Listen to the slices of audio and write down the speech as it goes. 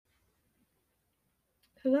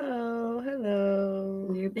Hello.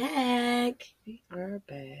 We're back. We are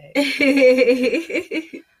back.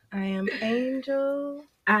 I I am Angel,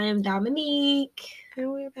 am Dominique.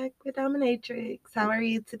 and we're back with Dominatrix. How are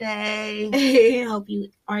you today? Hope you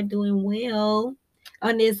are doing well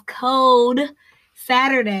on this cold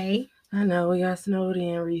Saturday. I know we got snowed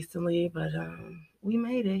in recently, but we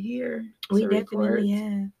made it here. We to definitely record,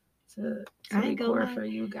 have. to I ain't gonna record lie. for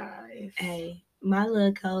you guys. Hey, my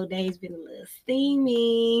little cold day's been a little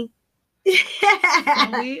steamy.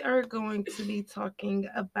 So we are going to be talking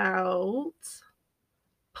about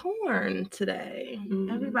porn today.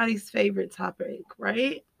 Everybody's favorite topic,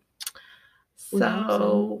 right?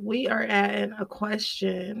 So we are adding a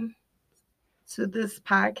question to this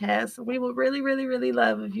podcast. We would really, really, really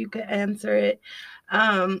love if you could answer it.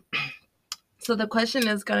 So the question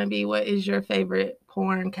is going to be, what is your favorite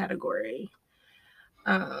porn category?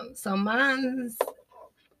 So mine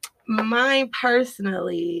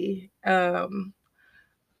personally, it's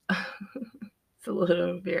a little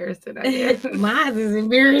embarrassing, I guess. Mine is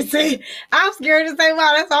embarrassing. I'm scared to say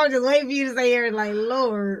mine. That's why I'm just waiting for you to say it. Like,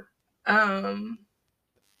 Lord. Mine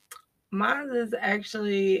is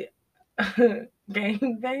actually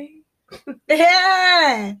gangbang.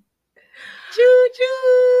 Yeah. Choo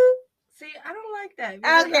choo. See, I don't like that.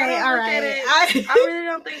 Okay, all right. I really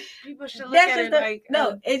don't think people should look at it like.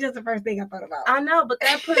 No, it's just the first thing I thought about. I know, but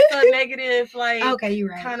that puts a negative, okay, you're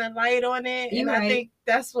right. kind of light on it, You're and right. I think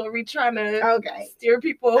that's what we're trying to steer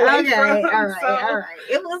people away from. All right.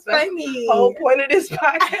 It was funny. The whole point of this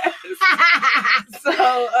podcast. So,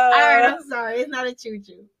 all right, I'm sorry. It's not a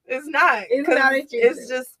choo-choo. It's not. It's not a choo-choo. It's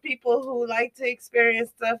just people who like to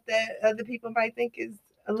experience stuff that other people might think is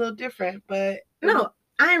a little different, but no,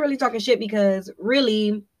 I ain't really talking shit because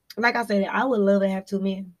really, like I said, I would love to have two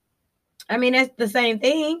men. I mean, that's the same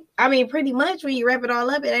thing. I mean, pretty much when you wrap it all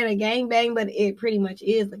up, it ain't a gangbang, but it pretty much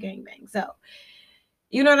is a gangbang. So,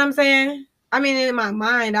 you know what I'm saying? I mean, in my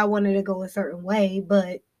mind, I wanted to go a certain way,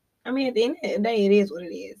 but I mean, at the end of the day, it is what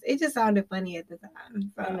it is. It just sounded funny at the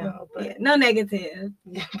time. So, I know, but yeah, no negative.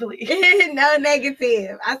 Please. No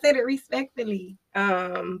negative. I said it respectfully.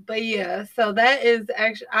 But yeah, so that is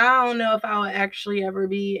actually, I don't know if I would actually ever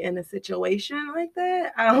be in a situation like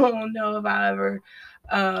that. I don't know if I ever,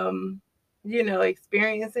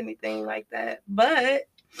 experience anything like that, but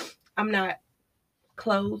I'm not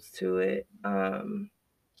close to it.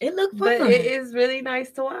 It looked fun. But it is really nice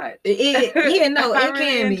to watch. I really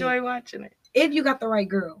can enjoy watching it. If you got the right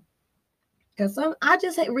girl. Because I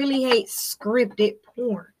just really hate scripted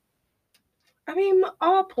porn. I mean,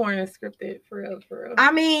 all porn is scripted, for real.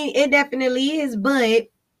 I mean, it definitely is, but,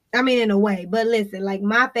 I mean, in a way. But listen, like,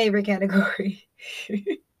 my favorite category,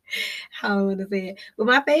 how I want to say it, but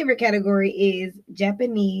my favorite category is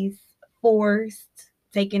Japanese, forced,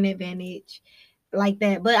 taking advantage, like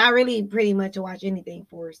that. But I really pretty much watch anything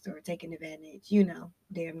forced or taking advantage,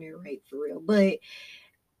 damn near rape for real. But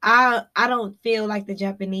I don't feel like the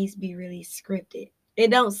Japanese be really scripted. It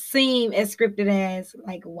don't seem as scripted as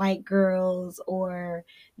like white girls or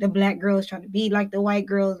the black girls trying to be like the white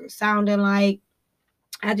girls or sounding like.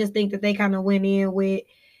 I just think that they kind of went in with,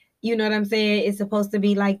 you know what I'm saying? It's supposed to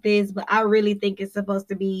be like this, but I really think it's supposed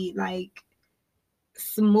to be like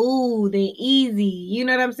smooth and easy. You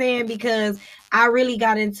know what I'm saying? Because I really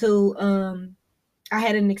got into, I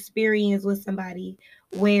had an experience with somebody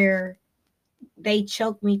where they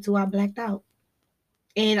choked me till I blacked out.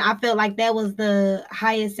 And I felt like that was the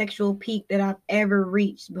highest sexual peak that I've ever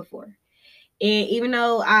reached before. And even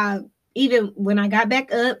though even when I got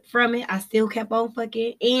back up from it, I still kept on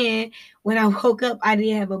fucking. And when I woke up, I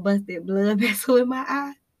did have a busted blood vessel in my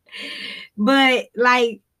eye. But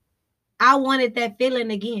like, I wanted that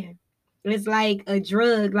feeling again. It's like a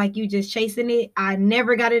drug, like you just chasing it. I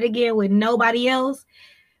never got it again with nobody else.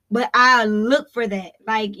 But I look for that.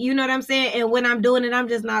 Like, you know what I'm saying? And when I'm doing it, I'm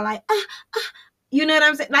just not like, you know what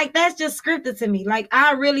I'm saying? Like, that's just scripted to me. Like,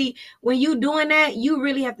 when you doing that, you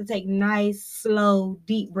really have to take nice, slow,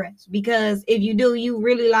 deep breaths. Because if you do, you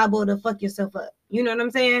really liable to fuck yourself up. You know what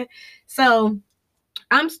I'm saying? So,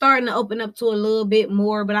 I'm starting to open up to a little bit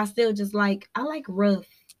more, but I still just I like rough.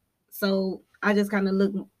 So, I just kind of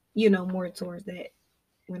look, more towards that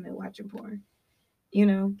when I'm watching porn.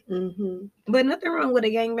 Mm-hmm. But nothing wrong with a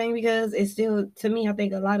gangbang because it's still, to me, I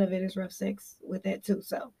think a lot of it is rough sex with that too.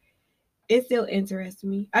 So it still interests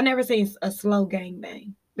me. I never seen a slow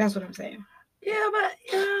gangbang. That's what I'm saying. Yeah, but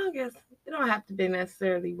I guess it don't have to be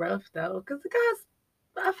necessarily rough though, because the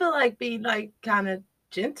guys, I feel like be like kind of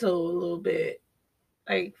gentle a little bit,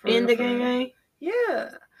 like in the gangbang.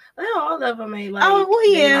 Yeah, like all of them ain't like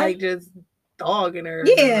like just dogging her.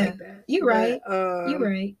 Yeah, like that. You right. You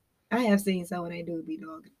right. I have seen some when they do be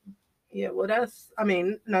dogging. Yeah, well, that's, I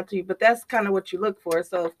mean, not to you, but that's kind of what you look for.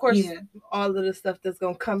 So, of course, all of the stuff that's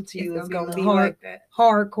going to come to you is going to be like that.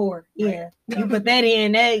 Hardcore. Yeah. Right. You put that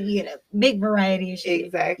in, that, you know, big variety of shit.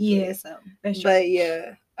 Exactly. Yeah, so that's true. But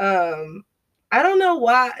yeah, I don't know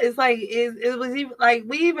why. It's like, it was even, like,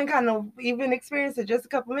 we even kind of even experienced it just a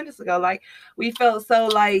couple minutes ago. Like, we felt so,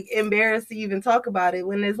 like, embarrassed to even talk about it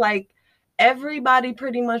when it's like, everybody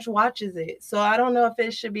pretty much watches it. So, I don't know if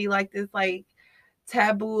it should be like this, like,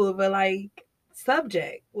 taboo of a like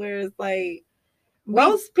subject where it's like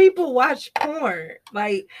most people watch porn,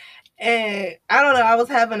 like, and I don't know, I was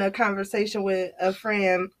having a conversation with a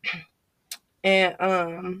friend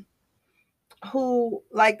and who,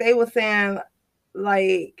 like, they were saying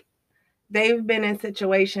like they've been in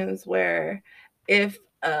situations where if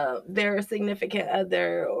their significant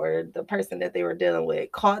other or the person that they were dealing with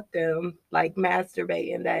caught them like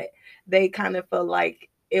masturbating, that they kind of feel like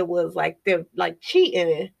it was like they're like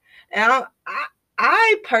cheating. And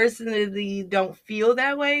I personally don't feel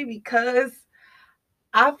that way because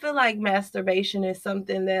I feel like masturbation is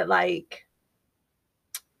something that like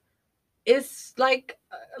it's like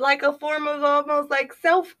a form of almost like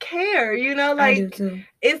self-care, you know, like I do too.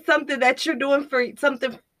 It's something that you're doing for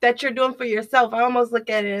yourself. I almost look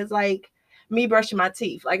at it as like me brushing my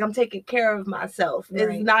teeth. Like I'm taking care of myself. Right.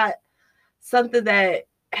 It's not something that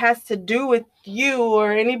has to do with you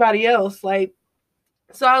or anybody else. Like,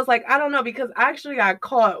 so I was like, I don't know, because I actually got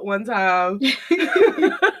caught one time with my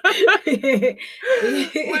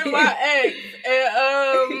ex,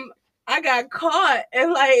 and I got caught,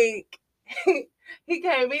 and like he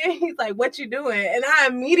came in, he's like, "What you doing?" And I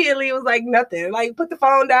immediately was like, "Nothing." Like, put the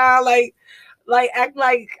phone down, like act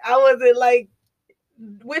like I wasn't like,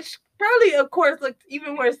 which probably, of course, looked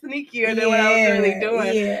even more sneakier than what I was really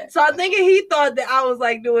doing. Yeah. So I'm thinking he thought that I was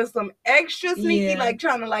like doing some extra sneaky, like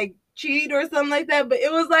trying to like cheat or something like that. But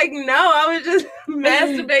it was like, no, I was just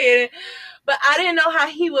masturbating. But I didn't know how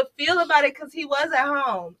he would feel about it because he was at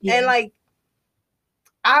home. Yeah. And like,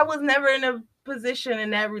 I was never in a position in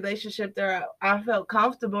that relationship that I felt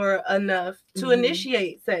comfortable enough to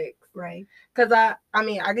initiate sex. Right. Because I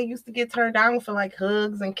mean, I used to get turned down for like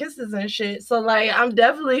hugs and kisses and shit. So like, I'm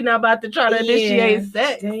definitely not about to try to initiate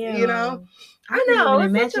sex. Damn. You know? I know.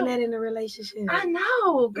 Even imagine that in a relationship. I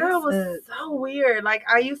know. Girl, it was so weird. Like,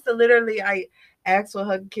 I used to literally, I asked for a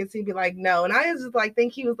hug and kiss. He'd be like, no. And I was just like,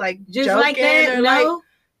 think he was like just joking. Like that? Or, no? Like,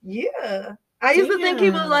 yeah. I used to think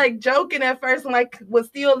he was like joking at first and like was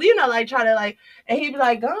still, you know, like try to like, and he'd be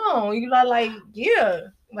like, oh, you know, like, yeah.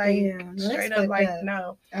 Like, straight up, like,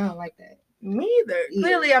 no. I don't like that. Me either. Yeah.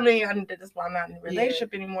 Clearly, I mean, that's why I'm not in a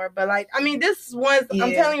relationship anymore. But like, I mean, this once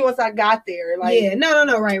I'm telling you, once I got there, like, no,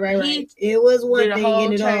 right. It was one thing,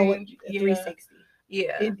 and it all went 360.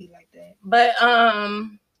 Yeah, it'd be like that.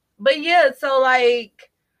 But yeah, so like,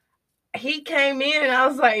 he came in and I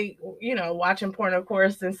was like, you know, watching porn, of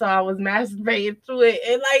course, and so I was masturbating to it,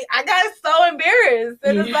 and like, I got so embarrassed,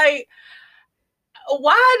 and it's like,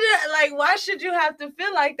 why should you have to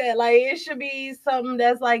feel like that? Like, it should be something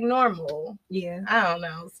that's like normal. Yeah. I don't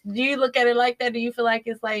know. Do you look at it like that? Do you feel like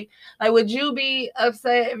it's like would you be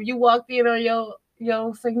upset if you walked in on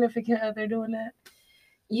your significant other doing that?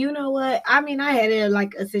 You know what? I mean, I had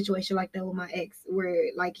a situation like that with my ex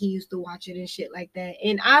where like he used to watch it and shit like that.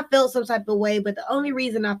 And I felt some type of way, but the only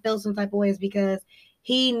reason I felt some type of way is because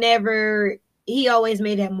he always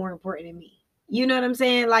made that more important than me. You know what I'm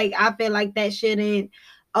saying? Like, I feel like that shouldn't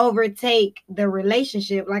overtake the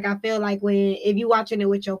relationship. Like, I feel like if you watching it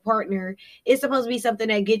with your partner, it's supposed to be something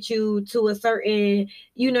that gets you to a certain,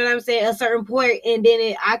 you know what I'm saying, a certain point, and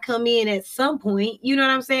then I come in at some point, you know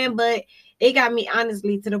what I'm saying? But it got me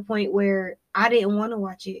honestly to the point where I didn't want to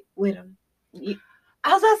watch it with him.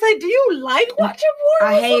 I was gonna say, do you like watching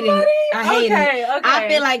porn? I hate it. I hate it. Okay. I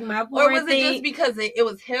feel like my porn Or was it just because it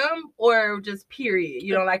was him, or just period?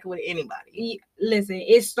 You don't like it with anybody? Listen,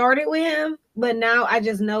 it started with him, but now I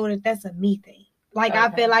just know that that's a me thing. Like, I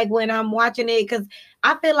feel like when I'm watching it, because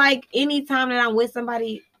I feel like anytime that I'm with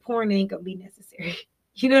somebody, porn ain't gonna be necessary.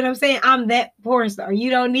 You know what I'm saying? I'm that porn star. You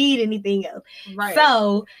don't need anything else. Right.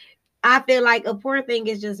 So I feel like a porn thing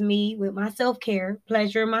is just me with my self-care,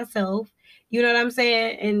 pleasuring myself. You know what I'm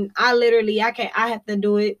saying? And I have to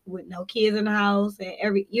do it with no kids in the house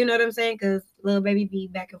and you know what I'm saying? Because little baby be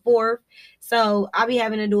back and forth. So I be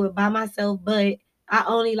having to do it by myself, but I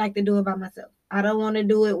only like to do it by myself. I don't want to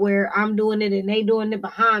do it where I'm doing it and they doing it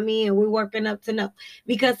behind me and we're working up to no.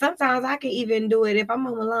 Because sometimes I can even do it if I'm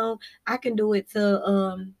home alone. I can do it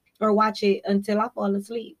or watch it until I fall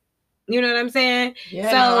asleep. You know what I'm saying? Yeah,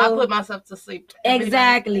 so no, I put myself to sleep.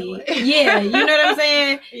 Exactly. Yeah, you know what I'm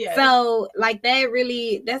saying? Yeah. So like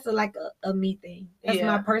that's like a me thing. That's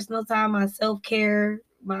my Yeah. personal time, my self-care,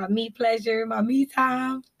 my me pleasure, my me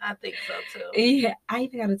time. I think so too. Yeah, I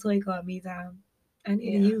even got a toy called Me Time. I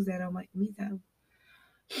need to use that on my Me Time.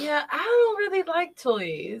 Yeah, I don't really like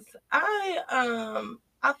toys.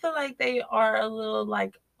 I feel like they are a little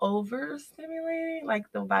like overstimulating,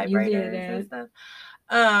 like the vibrators and stuff.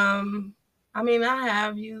 I mean, I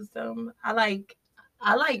have used them. I like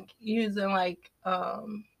using like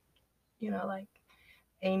you know, like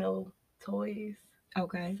anal toys.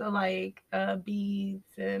 Okay. So like beads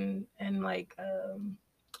and like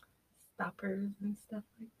stoppers and stuff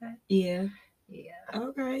like that. Yeah. Yeah.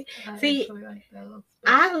 Okay. I See, actually like those.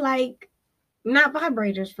 I like not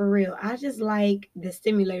vibrators for real. I just like the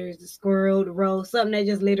stimulators, the squirrel, the roll, something that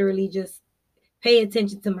just literally just pay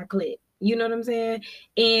attention to my clit. You know what I'm saying?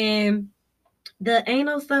 And the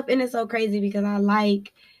anal stuff, and it's so crazy because I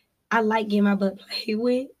like getting my butt played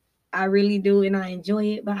with. I really do, and I enjoy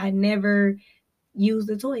it, but I never use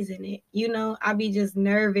the toys in it. You know, I be just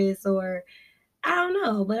nervous, or I don't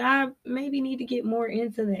know, but I maybe need to get more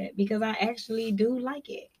into that because I actually do like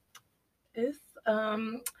it.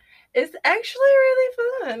 It's actually really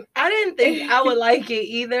fun. I didn't think I would like it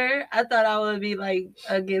either. I thought I would be like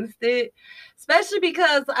against it, especially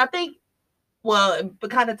because I think, well, it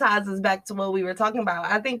kind of ties us back to what we were talking about.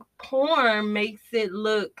 I think porn makes it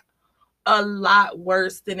look a lot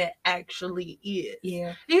worse than it actually is.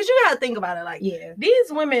 Yeah. Because you gotta think about it, like,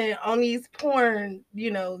 these women on these porn,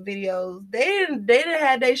 you know, videos, they didn't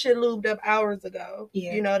have their shit lubed up hours ago.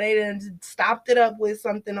 Yeah. You know, they didn't stopped it up with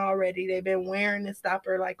something already. They've been wearing the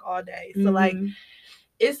stopper like all day. So like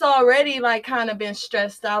it's already like kind of been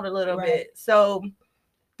stressed out a little bit. So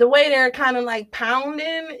the way they're kind of like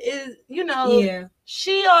pounding is, you know,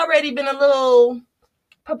 she already been a little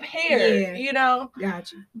prepared, you know.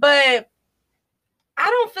 Gotcha. But I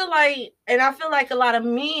don't feel like, and I feel like a lot of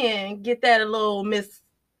men get that a little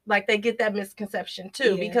like they get that misconception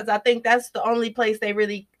too, because I think that's the only place they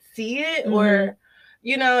really see it, or,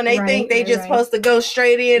 you know, and they think they just supposed to go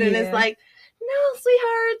straight in, and it's like, no,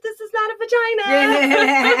 sweetheart, this is not a vagina.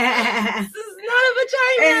 This is not a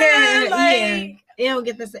vagina. Like,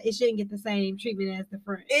 it shouldn't get the same treatment as the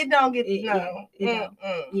front. It don't get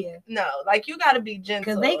no. Like, you got to be gentle.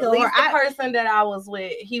 Because they go. At least the person that I was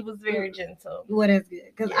with, he was very gentle. Well, that's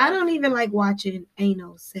good. Because I don't even like watching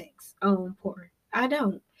anal sex on porn. I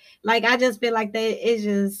don't. Like, I just feel like that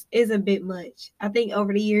is a bit much. I think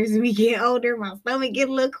over the years, as we get older, my stomach get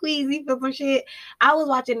a little queasy for some shit. I was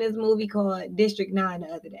watching this movie called District 9 the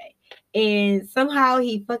other day, and somehow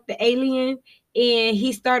he fucked the alien, and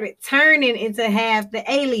he started turning into half the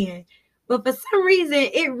alien. But for some reason,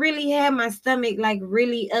 it really had my stomach like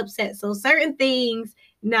really upset. So certain things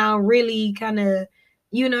now really kind of,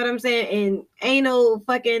 you know what I'm saying? And anal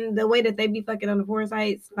fucking, the way that they be fucking on the porn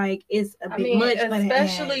sites, like, it's a bit much.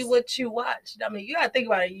 Especially what you watched. I mean, you gotta think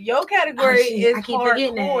about it. Your category is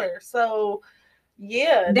hardcore. So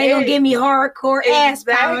yeah, they gonna give me hardcore ass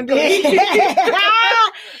pounding. You know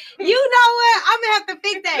what? I'm gonna have to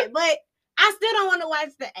fix that. But I still don't want to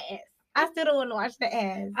watch the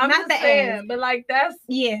ass. I'm not the ass, but like that's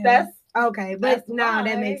okay. But no,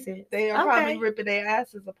 that makes sense. They are probably ripping their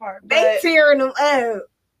asses apart. They tearing them up.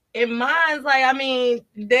 In mine's like, I mean,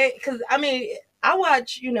 I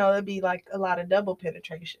watch, you know, it'd be like a lot of double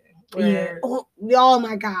penetration. Oh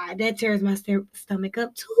my God, that tears my stomach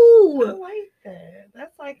up too. I like that.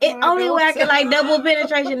 That's like it only way I can like double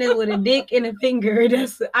penetration is with a dick and a finger.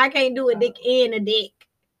 I can't do a dick and a dick.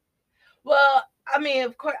 Well, I mean,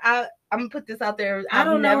 of course, I'm gonna put this out there.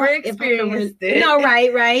 I've never experienced it. No,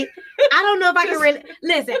 right. I don't know if I can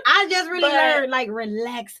listen. I just really learned like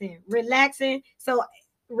relaxing. So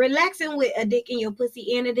relaxing with a dick in your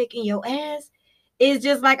pussy and a dick in your ass is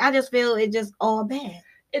just like, I just feel it just all bad.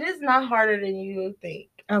 It is not harder than you think.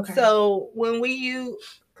 Okay. So when we use,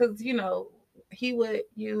 because you know, he would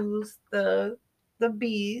use the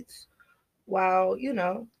beads while, you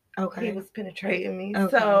know, he was penetrating me.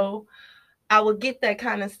 Okay. So I would get that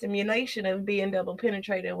kind of stimulation of being double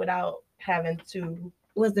penetrated without having to.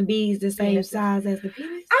 Was the beads the same size as the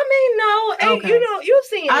penis? I mean, no. Okay. You know, you've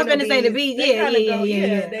seen. I was going to say the beads. Yeah.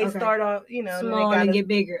 They start off, you know, small and get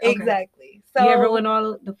bigger. Okay. Exactly. So you ever went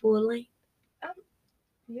all the full length?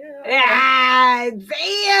 Yeah.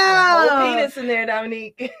 Damn. Whole penis in there,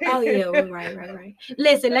 Dominique. Oh yeah, right.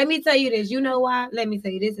 Listen, let me tell you this. You know why? Let me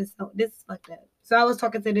tell you this is fucked up. So I was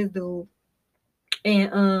talking to this dude,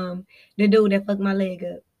 and the dude that fucked my leg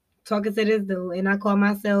up. Talking to this dude, and I call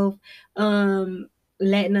myself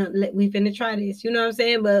we finna try this. You know what I'm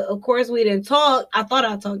saying? But of course we didn't talk. I thought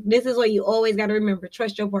I talked. This is what you always got to remember.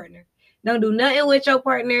 Trust your partner. Don't do nothing with your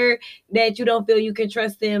partner that you don't feel you can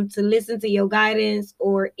trust them to listen to your guidance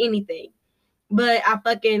or anything. But I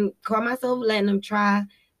fucking caught myself letting him try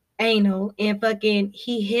anal, and fucking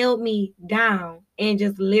he held me down and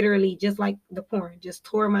just literally, just like the porn, just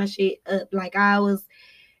tore my shit up. Like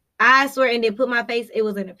I swear, and then put my face, it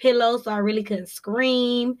was in a pillow, so I really couldn't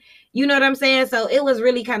scream. You know what I'm saying? So it was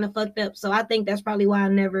really kind of fucked up. So I think that's probably why I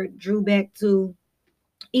never drew back to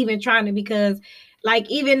even trying to, because like,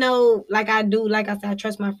 even though like I do, like I said, I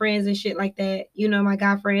trust my friends and shit like that, you know, my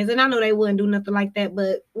guy friends, and I know they wouldn't do nothing like that,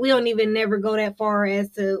 but we don't even never go that far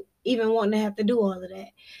as to even wanting to have to do all of that.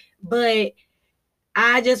 But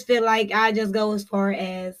I just feel like I just go as far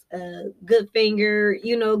as a good finger,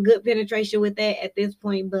 you know, good penetration with that at this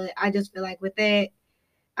point. But I just feel like with that,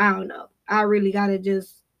 I don't know. I really gotta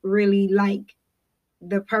just really like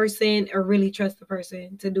the person or really trust the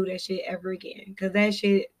person to do that shit ever again, because that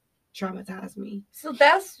shit traumatized me. So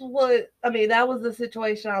that's what I mean. That was the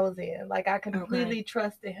situation I was in. Like I completely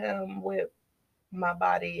trusted him with my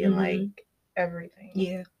body and like everything.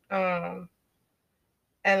 Yeah.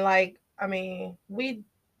 And like, I mean, we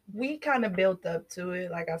kind of built up to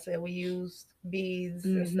it. Like I said, we used beads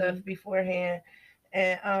and stuff beforehand,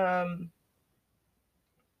 and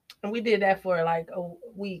we did that for like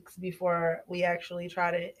weeks before we actually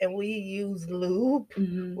tried it. And we used lube,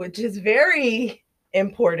 which is very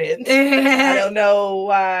important. I don't know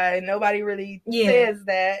why nobody really says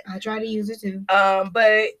that. I try to use it too.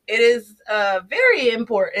 But it is very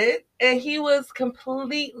important. And he was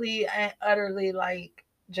completely and utterly like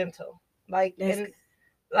gentle. Like that's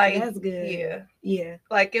good. Yeah.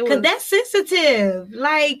 Like it was, because that's sensitive.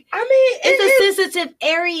 Like, I mean, it's a sensitive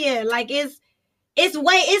area. Like it's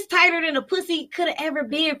tighter than a pussy could have ever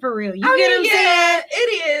been, for real. You get what I'm saying?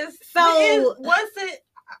 It is. So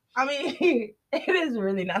I mean, it is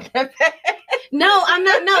really not that bad. No, I'm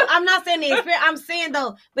not saying the experience. I'm saying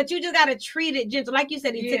though, but you just gotta treat it gentle. Like you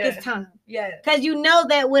said, he took his time. Yeah. Cause you know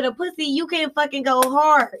that with a pussy, you can't fucking go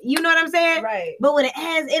hard. You know what I'm saying? Right. But with an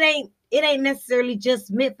ass, it ain't necessarily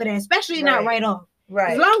just meant for that, especially not right off.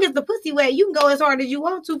 Right. As long as the pussy wet, you can go as hard as you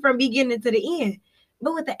want to from beginning to the end.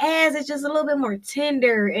 But with the ass, it's just a little bit more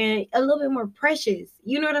tender and a little bit more precious.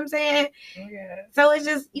 You know what I'm saying? Yeah. So it's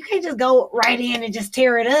just, you can't just go right in and just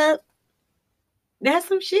tear it up. That's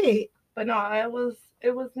some shit. But no,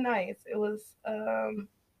 it was nice. It was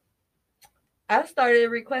I started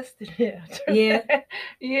requesting it. Yeah.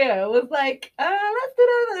 Yeah, it was like, let's do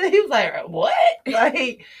that. He was like, what?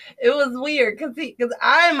 Like, it was weird because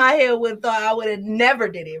I in my head would thought I would have never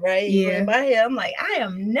did it, right? Yeah. In my head, I'm like, I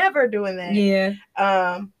am never doing that. Yeah.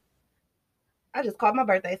 I just called my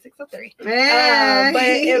birthday 603. But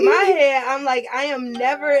in my head, I'm like, I am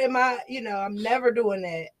never I'm never doing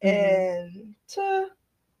that. And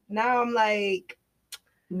now I'm like,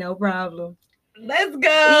 no problem. Let's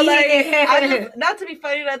go. Like, I just, not to be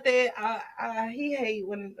funny about that. He hate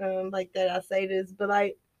when like that I say this, but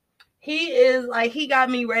like he is like, he got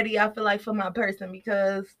me ready, I feel like, for my person,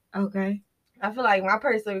 because I feel like my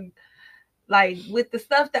person, like with the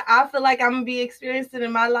stuff that I feel like I'm gonna be experiencing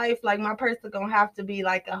in my life, like my person gonna have to be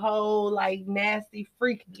like a whole like nasty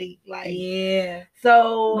freak leak. Like, yeah.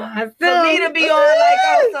 So for me to be on like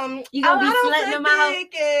on some, you gonna be slutting them out.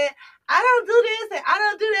 I don't do this and I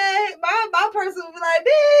don't do that. My person will be like,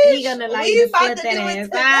 bitch, he gonna like you about to do it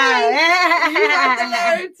today. You about to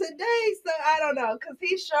learn today. So I don't know, because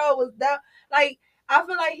he sure was down. Like, I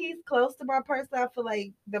feel like he's close to my person. I feel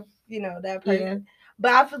like that person. Yeah.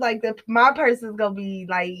 But I feel like my person's gonna be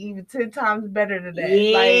like even 10 times better than that.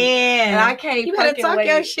 Yeah. Like, and I can't. You better talk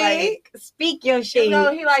your shit. Like, speak your shit. You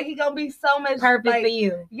know, he gonna be so much perfect like, for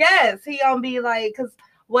you. Yes, he gonna be like, because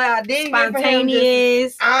what I did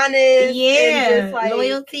spontaneous, for him, honest, and just like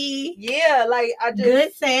loyalty. Yeah, like I just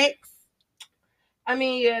good sex. I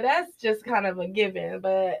mean, yeah, that's just kind of a given,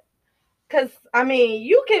 but. Cause I mean,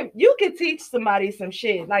 you can teach somebody some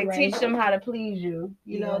shit, like teach them how to please you.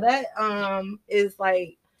 You know, that is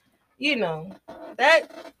like, that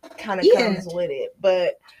kind of comes with it.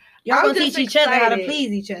 But y'all gonna teach each other how to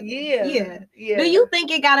please each other. Yeah. Do you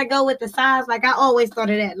think it gotta go with the size? Like, I always thought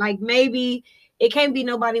of that. Like, maybe it can't be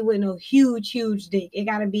nobody with no huge dick. It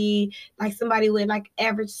gotta be like somebody with like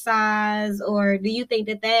average size. Or do you think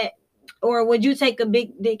that or would you take a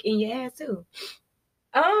big dick in your ass too?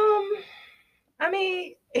 I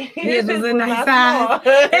mean, it was a nice size.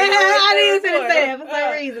 I didn't even say that for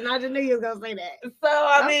some reason. I just knew you was gonna say that. So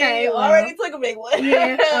I mean, already took a big one.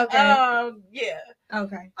 Yeah. Okay. Yeah.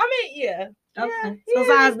 Okay. I mean, yeah. Okay. Yeah, So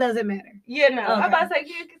size doesn't matter. Yeah, no. Okay. I'm about to say,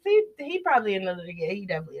 yeah, because he probably he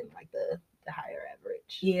definitely in like the higher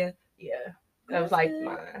average. Yeah. Yeah. That was like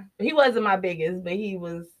mine. He wasn't my biggest, but he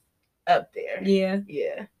was up there. Yeah.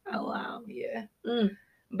 Yeah. Oh, wow. Yeah. Mm.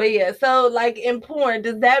 But yeah, so like in porn,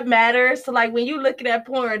 does that matter? So like when you looking at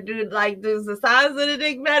porn, does the size of the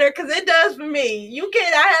dick matter? Because it does for me.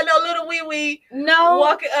 I had no little wee wee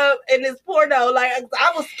walking up in this porno. Like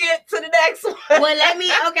I will skip to the next one. Well, let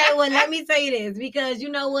me say this, because you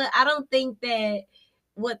know what? I don't think that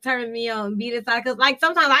what turns me on be the size, because like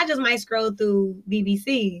sometimes I just might scroll through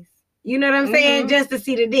BBCs. You know what I'm saying? Just to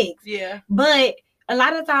see the dicks. Yeah. But a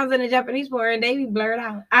lot of times in the Japanese porn, they be blurred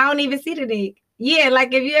out. I don't even see the dick. Yeah,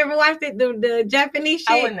 like if you ever watched it, the Japanese shit.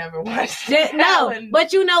 I would never watch it. No,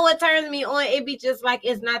 but you know what turns me on? It be just like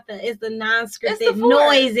it's the non-scripted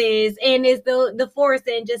noises, and it's the force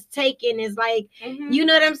and just taking is like, you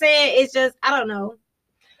know what I'm saying? It's just, I don't know.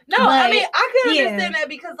 No, but, I mean, I can understand that,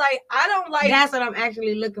 because like I don't like. That's what I'm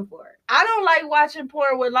actually looking for. I don't like watching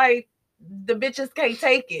porn where like the bitches can't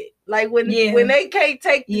take it. Like when they can't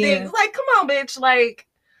take the dick, it's like, come on, bitch, like.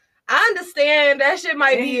 I understand that shit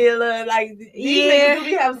might be a little like these niggas do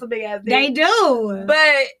be having some big ass dicks. They do.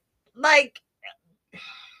 But like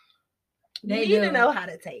you need to know how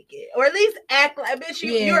to take it. Or at least act like bitch,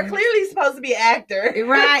 you're clearly supposed to be an actor.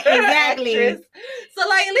 Right, exactly. So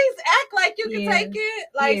like at least act like you can take it.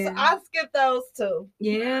 Like so I skip those too.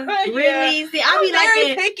 Yeah. Really? See, I be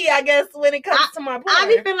very picky, I guess, when it comes to my porn. I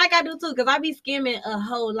be feeling like I do too, because I be skimming a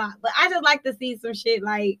whole lot. But I just like to see some shit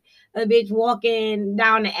like a bitch walking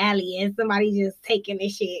down the alley and somebody just taking the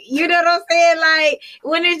shit. You know what I'm saying? Like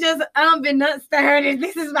when it's just unbeknownst to her that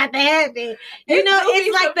this is about to happen. You know,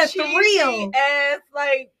 it's like the thrill. Ass,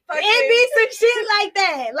 like it be some shit like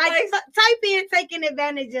that. Like type in taking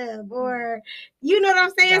advantage of, or you know what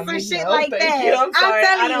I'm saying? Some shit like that. I'm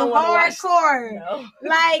telling you, hardcore.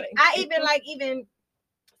 Like I even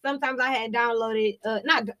sometimes I had downloaded I'm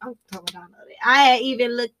talking about downloaded. I had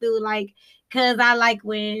even looked through like, cause I like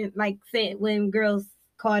when girls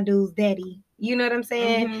call dudes daddy. You know what I'm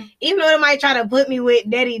saying? Mm-hmm. Even though they might try to put me with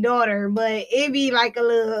daddy daughter, but it be like a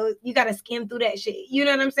little, you gotta skim through that shit. You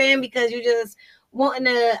know what I'm saying? Because you just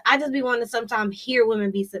I just be wanting to sometimes hear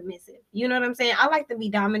women be submissive. You know what I'm saying? I like to be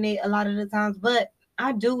dominant a lot of the times, but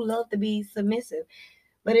I do love to be submissive.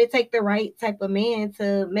 But it take the right type of man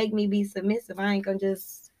to make me be submissive. I ain't gonna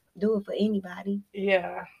just do it for anybody.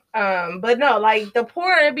 Yeah. But no, like the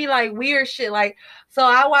porn, it'd be like weird shit. Like, so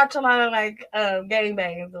I watch a lot of like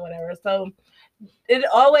gangbangs or whatever. So it'd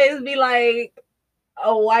always be like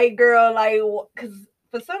a white girl, like, because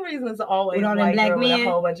for some reason it's always with all white black girl men with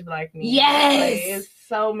a whole bunch of black men. Yes, like, it's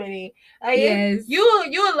so many. Like, yes,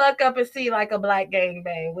 you'll look up and see like a black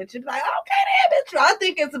gangbang, which is like, okay, then, bitch. I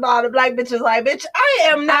think it's about a black bitch is like, bitch, I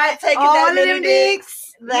am not taking all that many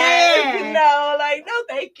dicks. No, like, no,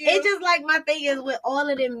 thank you. It's just like my thing is with all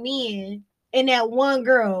of them men and that one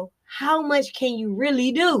girl, how much can you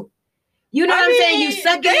really do? You know what I'm saying? You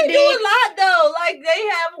suck it. They do a lot though. Like they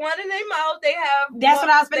have one in their mouth. They have. That's what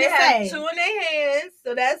I was gonna say. Have two in their hands.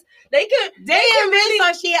 So that's they can. Damn, really,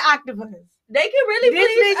 so she an octopus. They can really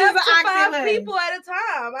please up to 5 people at a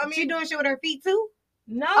time. I mean, she doing shit with her feet too.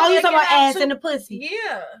 No. Oh, you talking about ass and the pussy?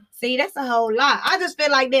 Yeah. See, that's a whole lot. I just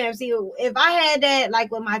feel like, damn. See, if I had that, like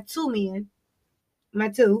with my two.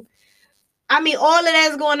 I mean, all of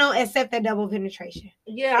that's going on except that double penetration.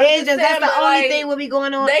 Yeah, it's just that's the only thing will be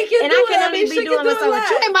going on. They can and do I can only be doing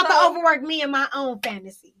myself. You ain't about to overwork me in my own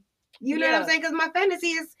fantasy. You know what I'm saying? Because my fantasy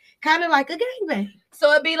is kind of like a gangbang.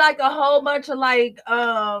 So it'd be like a whole bunch of like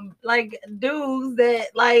dudes that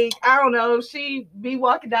like, I don't know, she be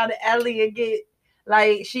walking down the alley and get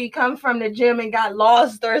like she comes from the gym and got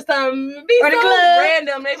lost or something. It'd be or so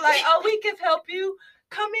random. They be like, oh, we can help you.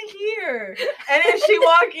 Come in here. And then she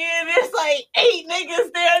walk in, it's like 8 niggas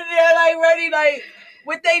standing there like ready, like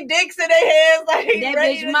with their dicks in their hands, like that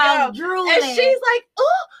ready bitch to mouth go. drooling. And she's like,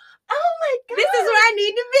 oh my God. This is where I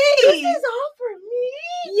need to be. This is all for me.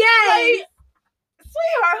 Yes. Like,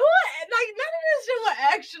 sweetheart, like none of this shit will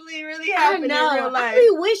actually really happen in real life. I be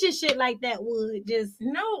wishing shit like that would just.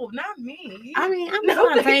 No, not me. I mean, I'm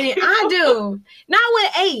spontaneous. I do. Not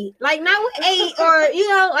with 8. Like, not with 8 or, you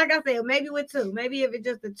know, like I said, maybe with 2. Maybe if it's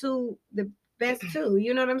just the best 2.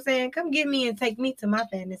 You know what I'm saying? Come get me and take me to my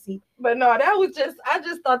fantasy. But no, that was just, I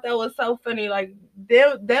just thought that was so funny. Like,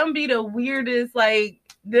 them be the weirdest, like,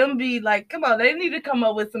 them be like, come on, they need to come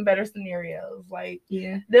up with some better scenarios. Like,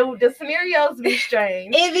 yeah, the scenarios be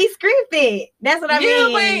strange. It be scripted. That's what I mean. Yeah,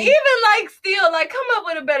 but even like still, like come up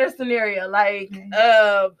with a better scenario. Like,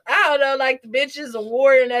 I don't know, like the bitches are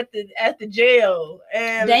warring at the jail,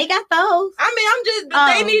 and they got those. I mean, I'm just,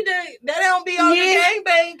 but they need to. They don't be on the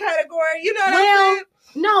gangbang category. You know what I'm saying?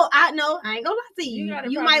 No, I ain't gonna lie to you.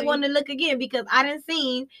 You might want to look again because I done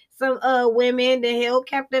seen some women that held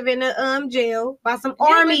captive in the jail by some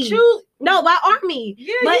army. By army.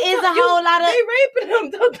 Yeah, but it's a whole lot of they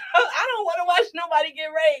raping them. I don't want to watch nobody get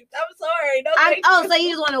raped. I'm sorry. So you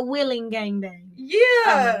just want a willing gangbang?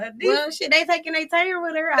 Yeah. Well, shit, they taking their turn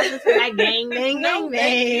with her. I just feel like gangbang.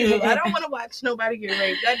 I don't want to watch nobody get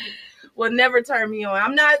raped. That will never turn me on.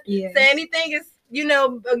 I'm not saying anything is,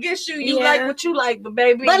 against you. You like what you like, but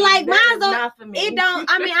baby, like mine's not for me. It don't.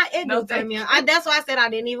 I mean, it don't turn me on. That's why I said I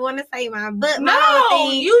didn't even want to say mine. But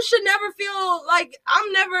you should never feel like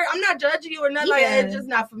I'm not judging you or nothing like that. It's just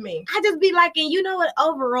not for me. I just be like, and you know what?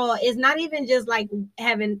 Overall, it's not even just like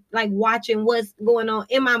having like watching what's going on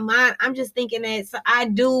in my mind. I'm just thinking that I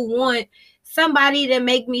do want somebody to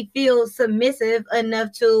make me feel submissive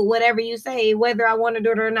enough to whatever you say, whether I want to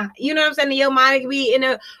do it or not. You know what I'm saying? Your mind could be in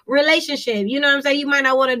a relationship. You know what I'm saying? You might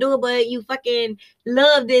not want to do it, but you fucking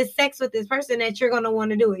love this sex with this person that you're going to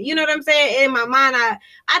want to do it. You know what I'm saying? In my mind, I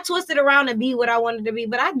twisted around to be what I wanted to be,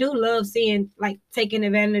 but I do love seeing like taken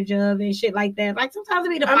advantage of and shit like that. Like sometimes it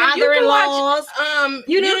be the father-in-laws.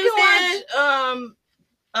 You know what I'm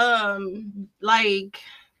saying? Like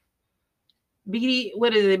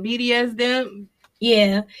what is it? BDSM?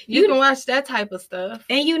 Yeah. You can watch that type of stuff.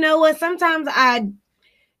 And you know what? Sometimes the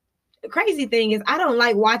crazy thing is I don't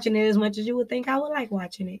like watching it as much as you would think I would like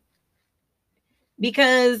watching it.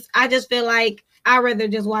 Because I just feel like I'd rather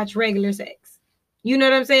just watch regular sex. You know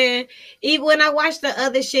what I'm saying? Even when I watch the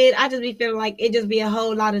other shit, I just be feeling like it just be a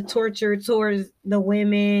whole lot of torture towards the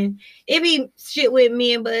women. It be shit with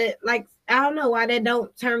men, but like I don't know why that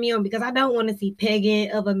don't turn me on because I don't want to see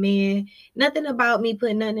pegging of a man. Nothing about me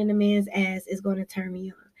putting nothing in a man's ass is going to turn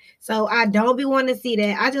me on. So I don't be wanting to see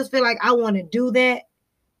that. I just feel like I want to do that.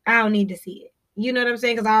 I don't need to see it. You know what I'm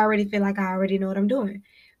saying? Because I already feel like I already know what I'm doing.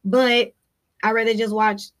 But I'd rather just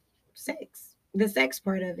watch sex, the sex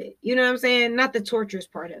part of it. You know what I'm saying? Not the torturous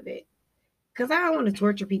part of it. Because I don't want to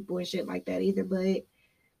torture people and shit like that either. But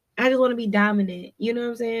I just want to be dominant. You know what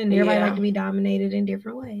I'm saying? Everybody like to be dominated in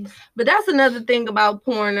different ways. But that's another thing about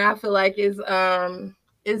porn I feel like is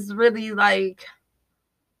really like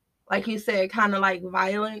you said, kind of like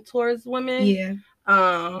violent towards women.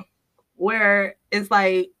 Yeah. Where it's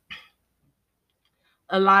like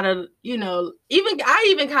a lot of, I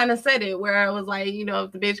even kind of said it where I was like,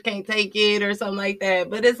 if the bitch can't take it or something like that.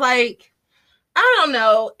 But it's like, I don't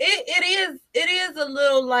know. It is a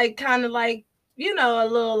little like kind of like, a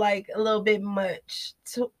little bit much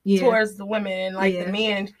towards the women and like the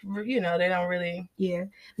men, they don't really. Yeah.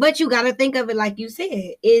 But you got to think of it like you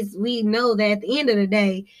said, is we know that at the end of the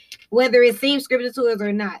day, whether it seems scripted to us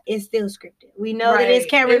or not, it's still scripted. We know that there's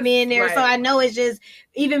cameramen there. Right. So I know it's just,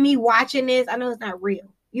 even me watching this, I know it's not real.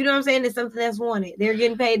 You know what I'm saying? It's something that's wanted. They're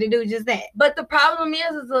getting paid to do just that. But the problem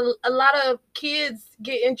is a lot of kids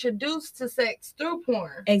get introduced to sex through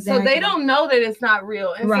porn. Exactly. So they don't know that it's not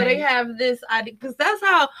real. And so they have this idea. Because that's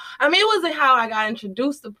how, it wasn't how I got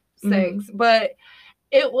introduced to sex. But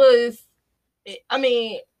it was,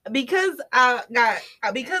 because I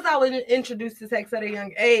was introduced to sex at a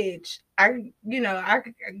young age, I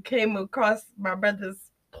came across my brother's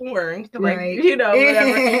porn, right. Whatever.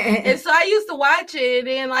 And so I used to watch it,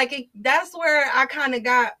 and that's where I kind of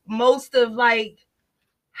got most of like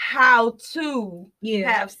how to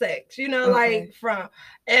have sex, from.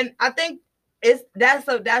 And I think that's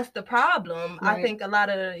the problem. Right. I think a lot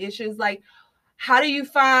of the issues, like, how do you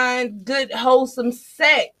find good wholesome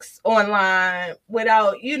sex online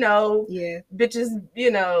without bitches,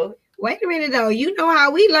 Wait a minute though. You know how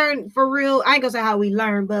we learn for real? I ain't gonna say how we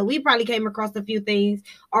learn, but we probably came across a few things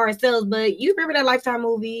ourselves. But you remember that Lifetime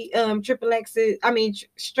movie,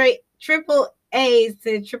 straight triple A's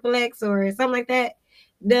to triple X or something like that?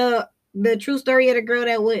 The true story of the girl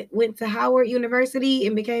that went to Howard University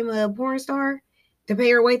and became a porn star to pay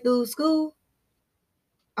her way through school.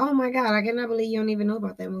 Oh my God, I cannot believe you don't even know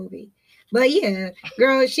about that movie. But yeah,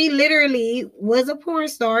 girl, she literally was a porn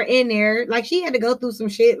star in there. Like, she had to go through some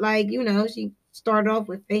shit. Like, she started off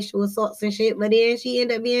with facial assaults and shit, but then she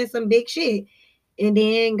ended up being some big shit and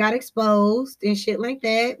then got exposed and shit like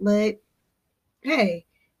that. But hey,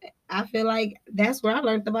 I feel like that's where I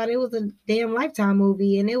learned about it. It was a damn Lifetime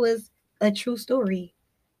movie and it was a true story.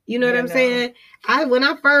 You know what I'm saying? When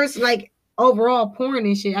I first, like, overall porn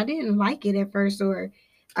and shit, I didn't like it at first, or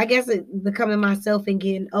I guess becoming myself and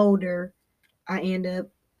getting older, I end up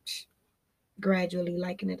gradually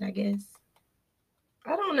liking it, I guess.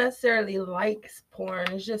 I don't necessarily like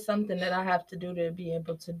porn. It's just something that I have to do to be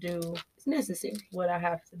able to do. It's necessary. What I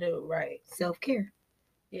have to do, right? Self-care.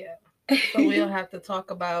 Yeah. So we'll have to talk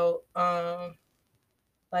about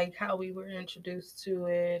like how we were introduced to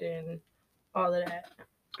it and all of that.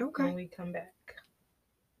 Okay. When we come back.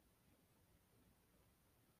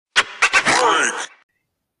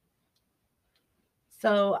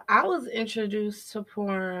 So I was introduced to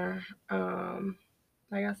porn.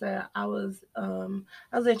 Like I said, I was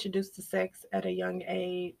introduced to sex at a young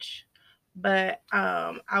age, but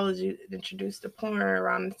I was introduced to porn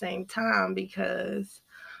around the same time because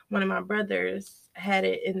one of my brothers had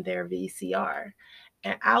it in their VCR.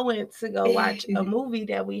 And I went to go watch a movie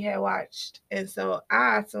that we had watched. And so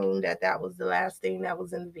I assumed that was the last thing that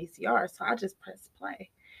was in the VCR. So I just pressed play.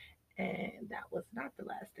 And that was not the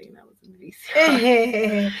last thing that was in the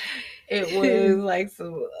VCR. It was like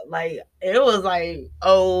it was like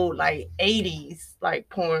old, like 80s, like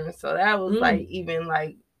porn. So that was like even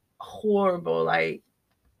like horrible. Like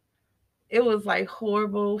it was like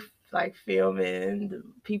horrible, like filming. The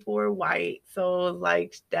people were white. So it was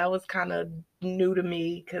like that was kind of new to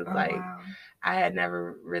me because I had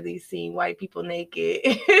never really seen white people naked.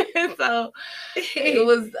 So it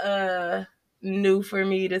was new for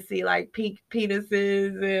me to see like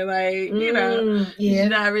penises and like you're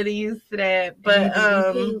not really used to that. But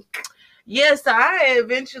yeah, so I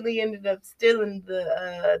eventually ended up stealing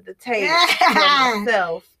the tape for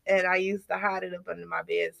myself, and I used to hide it up under my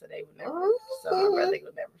bed so they would never, so my brother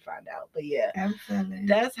would never find out. But yeah,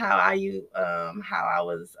 that's how I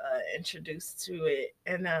was introduced to it,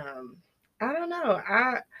 and I don't know,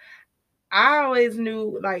 I always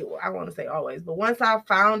knew, like, I want to say always, but once I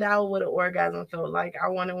found out what an orgasm felt like, I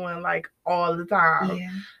wanted one like all the time.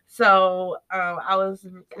 Yeah. So I was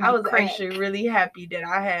actually really happy that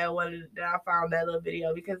I had one, that I found that little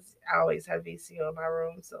video, because I always had VCR in my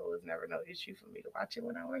room, so it was never no issue for me to watch it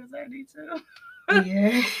when I was ready to.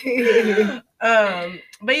 Yeah.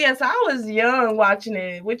 But yeah, so I was young watching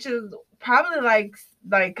it, which is probably like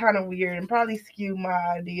kind of weird and probably skewed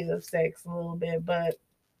my idea of sex a little bit, but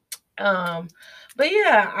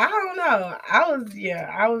yeah, I don't know.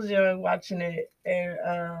 I was young watching it,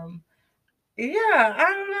 and yeah, I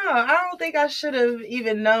don't know. I don't think I should have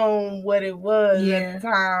even known what it was at the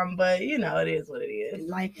time, but it is what it is.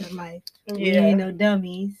 Life is life. Yeah. We ain't no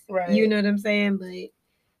dummies. Right. You know what I'm saying? But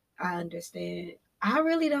I understand. I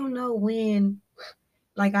really don't know when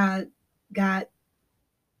like I got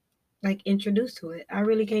like introduced to it. I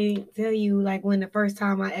really can't tell you like when the first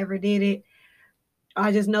time I ever did it.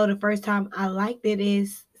 I just know the first time I liked it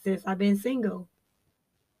is since I've been single.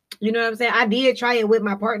 You know what I'm saying? I did try it with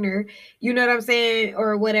my partner, you know what I'm saying,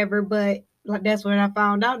 or whatever, but like that's when I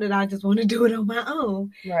found out that I just want to do it on my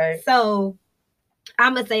own. Right. So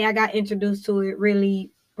I'm going to say I got introduced to it really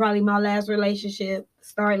probably my last relationship,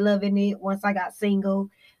 started loving it once I got single,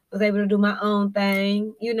 was able to do my own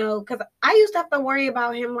thing, because I used to have to worry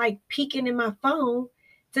about him like peeking in my phone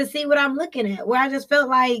to see what I'm looking at, where I just felt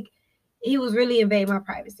like he was really invading my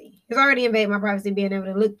privacy. He's already invaded my privacy being able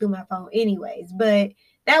to look through my phone anyways, but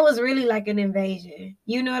that was really like an invasion.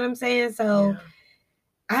 You know what I'm saying? So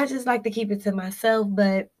I just like to keep it to myself,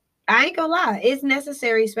 but I ain't gonna lie, it's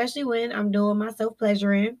necessary, especially when I'm doing my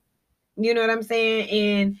self-pleasuring. You know what I'm saying?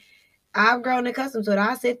 And I've grown accustomed to it.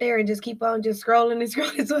 I sit there and just keep on just scrolling and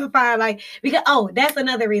scrolling until I find that's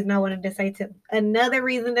another reason I wanted to say too. Another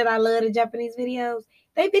reason that I love the Japanese videos,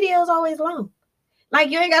 they videos always long. Like,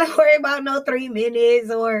 you ain't got to worry about no 3 minutes,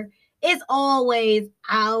 or it's always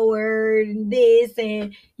hour this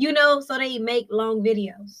and, so they make long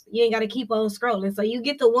videos. You ain't got to keep on scrolling. So you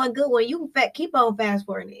get the one good one, you can keep on fast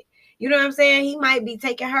forwarding it. You know what I'm saying? He might be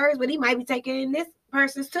taking hers, but he might be taking this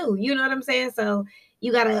person's too. You know what I'm saying? So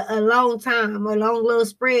you got a long time, a long little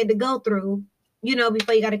spread to go through,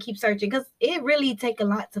 before you got to keep searching. Because it really take a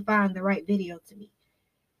lot to find the right video to me.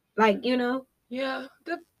 Like, Yeah,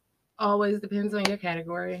 always depends on your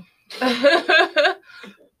category. But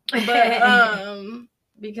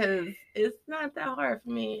because it's not that hard for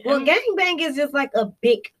me. Well, gangbang is just like a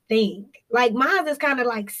big thing. Like mine is kind of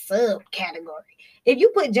like subcategory. If you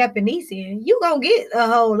put Japanese in, you gonna get a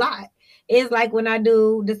whole lot. It's like when I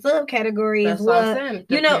do the subcategory is what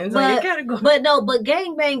but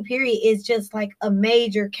gangbang period is just like a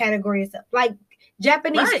major category itself. Like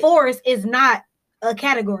Japanese force is not a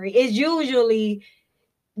category. It's usually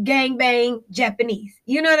gangbang Japanese.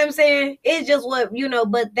 You know what I'm saying? It's just what,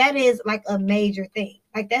 but that is like a major thing.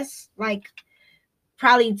 Like that's like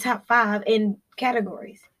probably top 5 in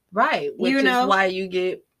categories. Right. Which You know? is why you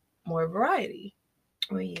get more variety.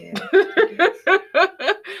 Oh yeah.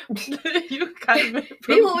 You kind of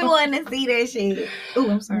People be wanting to see that shit.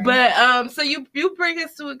 Oh, I'm sorry. But so you bring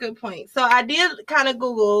us to a good point. So I did kind of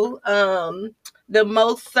Google the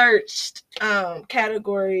most searched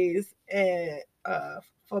categories and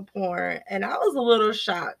for porn, and I was a little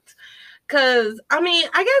shocked because I mean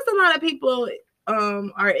I guess a lot of people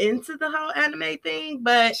are into the whole anime thing,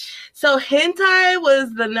 but so hentai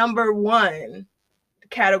was the number one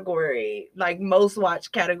category, like most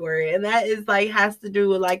watched category, and that is like has to do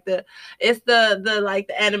with like the like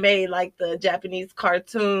the anime, like the Japanese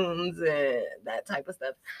cartoons and that type of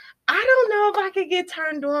stuff. I don't know if I could get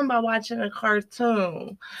turned on by watching a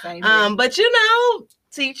cartoon. But you know,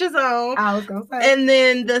 teach his own. I was gonna say. And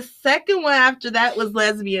then the second one after that was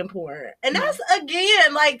lesbian porn, and that's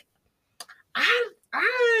again like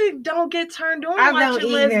I don't get turned on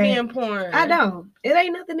watching lesbian porn. I don't. It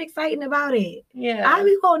ain't nothing exciting about it. Yeah. I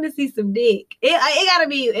be wanting to see some dick. It gotta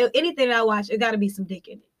be, anything that I watch, it gotta be some dick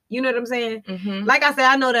in it. You know what I'm saying? Mm-hmm. Like I said,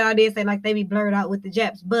 I know that I did say like they be blurred out with the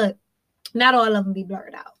Japs, but not all of them be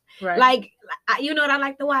blurred out. Right. Like, you know what I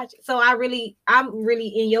like to watch? So I'm really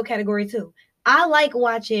in your category too. I like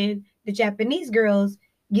watching the Japanese girls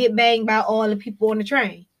get banged by all the people on the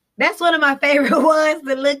train. That's one of my favorite ones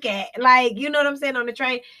to look at. Like, you know what I'm saying, on the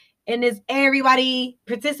train, and there's everybody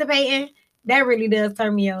participating. That really does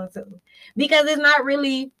turn me on too. Because it's not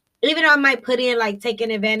really, even though I might put in like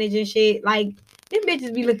taking advantage and shit, like them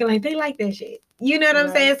bitches be looking like they like that shit. You know what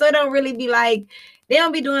I'm saying? So it don't really be like, they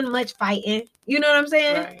don't be doing much fighting. You know what I'm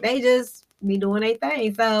saying? Right. They just be doing their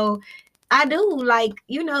thing. So I do like,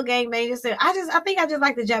 you know, gangbangers. I think I just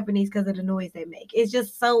like the Japanese because of the noise they make. It's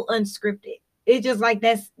just so unscripted. It's just like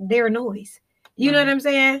that's their noise. You know what I'm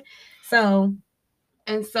saying? So,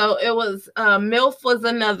 and so it was MILF was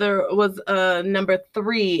number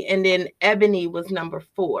 3, and then Ebony was number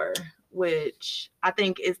 4, which I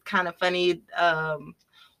think is kind of funny.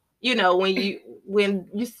 You know, when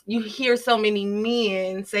you hear so many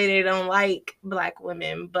men say they don't like black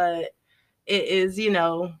women, but it is, you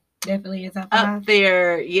know, definitely is up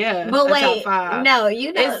there. Yeah, but wait, top 5. No,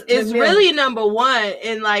 you know, it's really number 1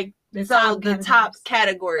 in like the top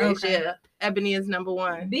categories. Okay. Yeah, Ebony is number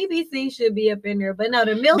 1. BBC should be up in there, but no,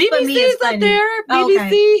 the MILF BBC for me is up there.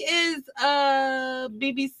 BBC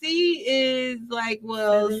is like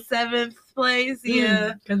 7th place.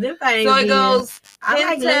 Yeah, because so it goes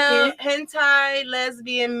hentai,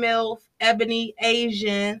 lesbian, MILF, Ebony,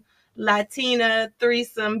 Asian, Latina,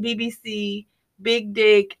 threesome, BBC, big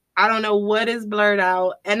dick. I don't know what is blurred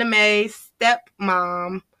out. Anime,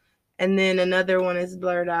 stepmom, and then another one is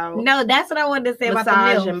blurred out. No, that's what I wanted to say about the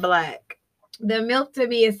Massage MILF. and black. The MILF to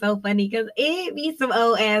me is so funny because it be some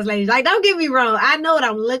old ass ladies. Like, don't get me wrong. I know what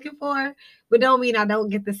I'm looking for, but don't mean I don't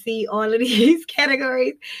get to see all of these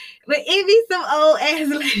categories. But it be some old ass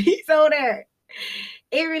ladies on there.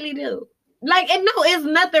 It really do. Like, and no, it's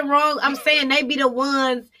nothing wrong. I'm saying they be the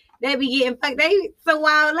ones that be getting fucked. They some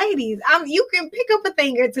wild ladies. You can pick up a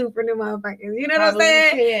thing or two from them motherfuckers. You know what I'm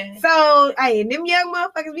saying? So, hey, them young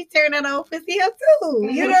motherfuckers be tearing that old pussy up too.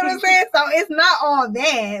 You know what I'm saying? So it's not all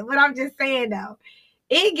bad. But I'm just saying though,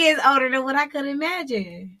 it gets older than what I could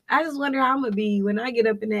imagine. I just wonder how I'm gonna be when I get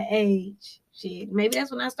up in that age. Shit, maybe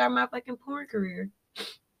that's when I start my fucking porn career.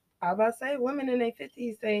 I was about to say, women in their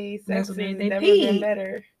 50s say sex has never been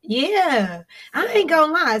better. Yeah. So. I ain't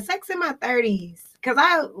gonna lie. Sex in my 30s. Because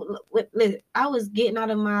I was getting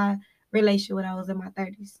out of my relationship when I was in my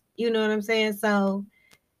 30s. You know what I'm saying? So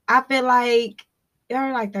I feel like,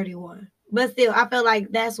 you're like 31. But still, I feel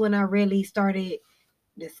like that's when I really started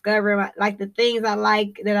discovering like the things I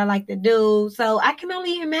like that I like to do. So I can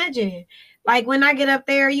only imagine. Like when I get up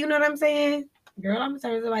there, you know what I'm saying? Girl, I'm gonna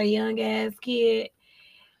turn somebody young ass kid.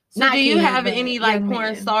 So do you have any like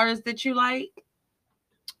porn stars that you like?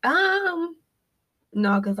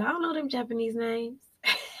 No, because I don't know them Japanese names.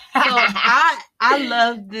 So I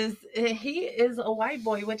love this. He is a white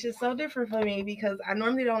boy, which is so different for me because I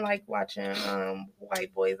normally don't like watching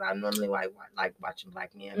white boys. I normally like watching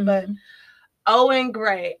black men. Mm-hmm. But Owen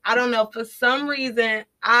Gray, I don't know, for some reason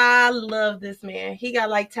I love this man. He got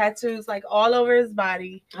like tattoos like all over his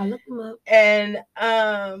body. I looked him up. And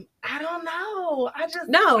I don't know. I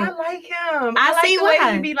like him. I like see the way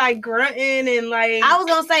he be like grunting and like. I was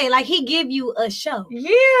gonna say like he give you a show.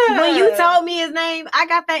 Yeah. When you told me his name, I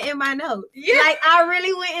got that in my notes. Yeah. Like I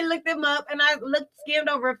really went and looked him up and I skimmed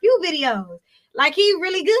over a few videos. Like he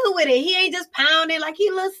really good with it. He ain't just pounding. Like he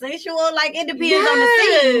a little sensual. Like it depends on the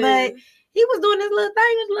scene, but. He was doing his little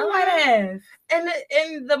thing, his little white ass. And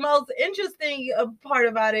the most interesting part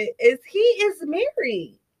about it is he is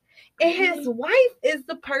married. And his wife is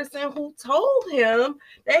the person who told him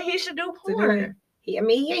that he should do porn. He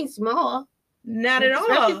ain't small. Not at all.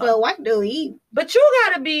 Especially for a white dude. But you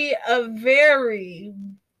gotta be a very,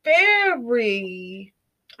 very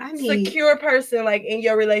secure person, like, in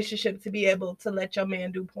your relationship to be able to let your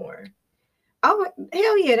man do porn. Oh,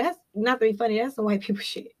 hell yeah. That's not to be funny. That's some white people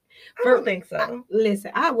shit. I don't think so.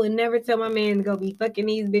 Listen, I would never tell my man to go be fucking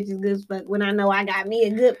these bitches good as fuck when I know I got me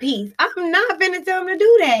a good piece. I'm not finna tell him to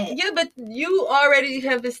do that. Yeah, but you already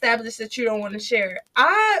have established that you don't want to share.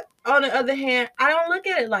 On the other hand, I don't look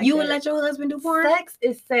at it like you would let your husband do porn? Sex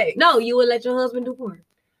is sex. No, you would let your husband do porn.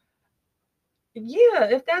 Yeah,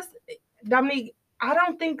 if that's Dominique, I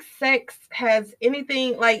don't think sex has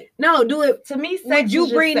anything like. No, do it. To me, sex. Would you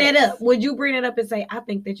bring that up? Would you bring it up and say, I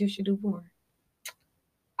think that you should do porn?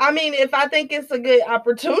 I mean, if I think it's a good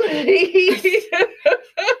opportunity.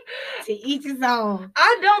 To each his own.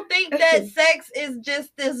 I don't think that sex is just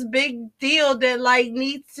this big deal that like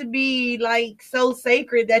needs to be like so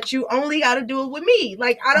sacred that you only got to do it with me.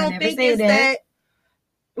 Like, I don't think it's that.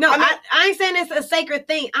 No, I mean, I ain't saying it's a sacred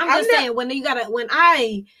thing. I'm just saying when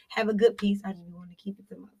I have a good piece, I just want to keep it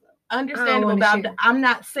to myself. Understandable about that. I'm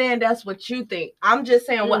not saying that's what you think. I'm just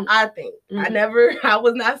saying what I think. I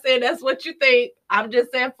was not saying that's what you think. I'm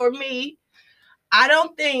just saying for me, I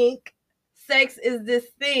don't think sex is this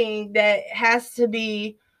thing that has to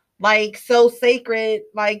be like so sacred,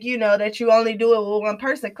 like, you know, that you only do it with one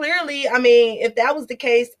person. Clearly, I mean, if that was the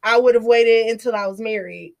case, I would have waited until I was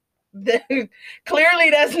married. Clearly,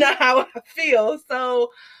 that's not how I feel.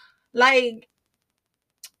 So, like,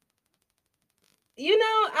 you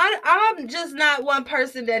know, I'm just not one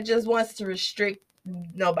person that just wants to restrict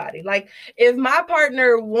nobody. Like, if my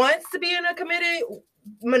partner wants to be in a committed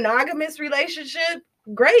monogamous relationship,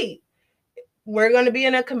 great. We're going to be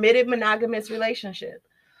in a committed monogamous relationship.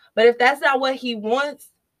 But if that's not what he wants,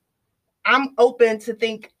 I'm open to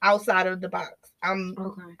think outside of the box. I'm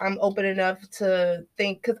open enough to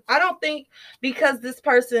think, because I don't think because this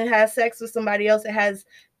person has sex with somebody else, it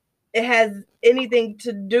has anything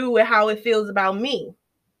to do with how it feels about me.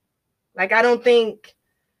 Like, I don't think,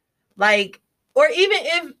 like, or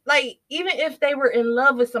even if they were in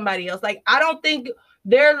love with somebody else, like, I don't think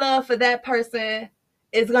their love for that person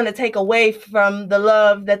is going to take away from the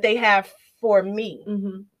love that they have for me.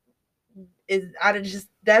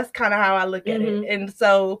 That's kind of how I look at it. And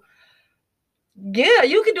so, yeah,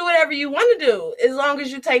 you can do whatever you want to do as long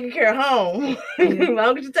as you're taking care of home. As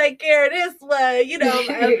long as you take care of this one, you know.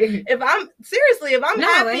 if I'm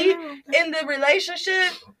happy in the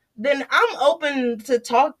relationship, then I'm open to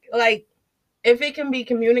talk. Like, if it can be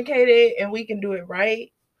communicated and we can do it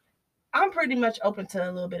right, I'm pretty much open to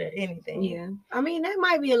a little bit of anything. Yeah. I mean, that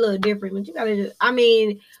might be a little different, but you gotta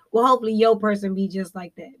hopefully your person be just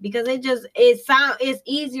like that, because it's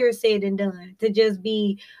easier said than done to just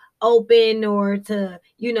be open or to,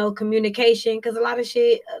 you know, communication, because a lot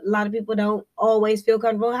of people don't always feel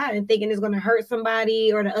comfortable and thinking it's going to hurt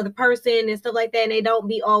somebody or the other person and stuff like that, and they don't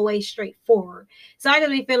be always straightforward. So I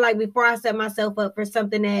just feel like before I set myself up for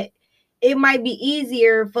something that it might be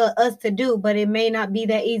easier for us to do, but it may not be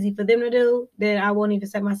that easy for them to do, then I won't even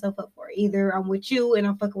set myself up for it. Either I'm with you and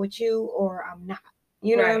I'm fucking with you, or I'm not.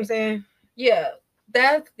 You know what I'm saying? Yeah.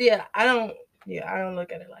 I don't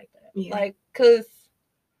look at it like that. Yeah. Like, cause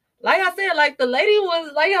like I said, like, the lady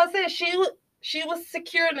was, like I said, she was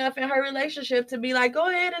secure enough in her relationship to be like, go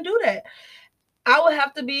ahead and do that. I would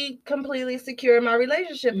have to be completely secure in my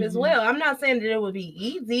relationship as well. I'm not saying that it would be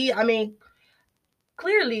easy. I mean,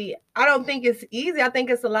 clearly, I don't think it's easy. I think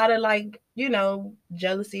it's a lot of, like, you know,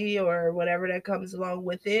 jealousy or whatever that comes along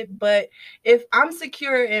with it. But if I'm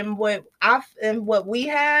secure in what we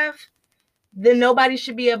have, then nobody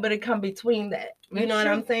should be able to come between that. You know what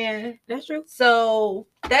I'm saying? That's true. So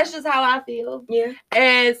that's just how I feel. Yeah.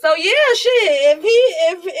 And so, yeah, shit.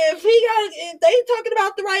 If they talking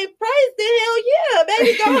about the right price, then hell yeah,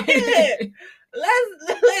 baby, go ahead. Let's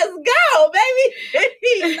go, baby.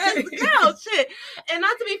 Let's go. Shit. And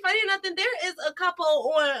not to be funny or nothing, there is a couple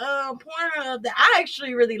on Pornhub that I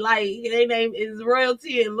actually really like. Their name is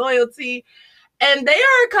Royalty and Loyalty. And they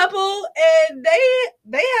are a couple, and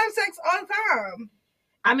they have sex all the time.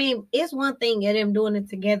 I mean, it's one thing in them doing it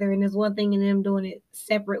together, and it's one thing in them doing it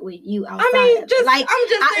separate with you outside. I mean, I'm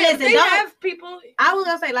just saying, they have people. I was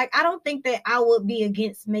gonna say, like, I don't think that I would be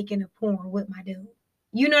against making a porn with my dude.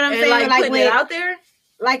 You know what I'm and saying? Like putting it out there.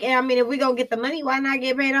 Like, I mean, if we're going to get the money, why not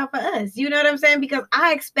get paid off for us? You know what I'm saying? Because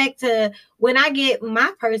I expect when I get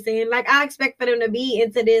my person, like, I expect for them to be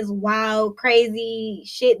into this wild, crazy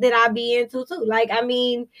shit that I be into too. Like, I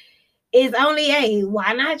mean, it's only, hey,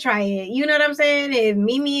 why not try it? You know what I'm saying? If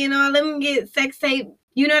Mimi and all them get sex tape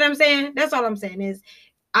You know what I'm saying? That's all I'm saying is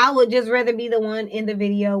I would just rather be the one in the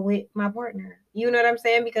video with my partner. You know what I'm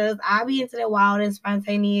saying? Because I be into the wild and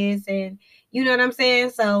spontaneous, and you know what I'm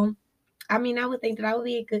saying? So, I mean, I would think that I would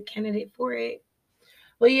be a good candidate for it.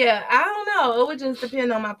 Well, yeah, I don't know. It would just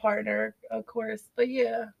depend on my partner, of course. But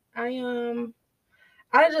yeah, I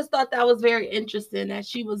just thought that was very interesting that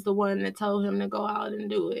she was the one that told him to go out and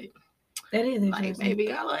do it. That is interesting. Like, maybe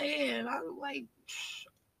go ahead. I'm like,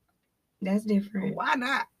 that's different. Why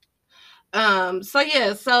not? So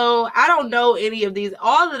yeah, so I don't know any of these.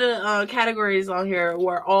 All of the categories on here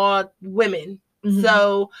were all women. Mm-hmm.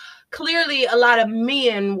 So clearly a lot of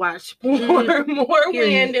men watch porn, more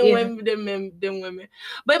men than women.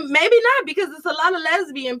 But maybe not, because it's a lot of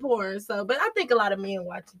lesbian porn. So, but I think a lot of men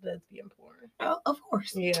watch lesbian porn. Oh, of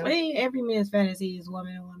course. Yeah. I mean, every man's fantasy is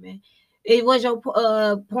woman and woman. It was your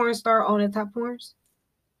porn star on the top porns?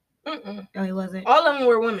 Mm-mm. Oh, it wasn't. All of them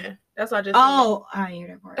were women. That's what I just said. Oh, I didn't hear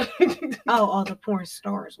that part. all the porn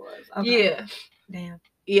stars was. Okay. Yeah. Damn.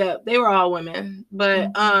 Yeah, they were all women.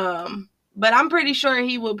 But but I'm pretty sure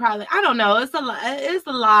he would probably, I don't know. It's a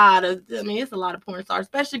lot of porn stars,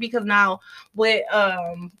 especially because now with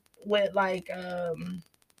like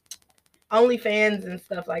OnlyFans and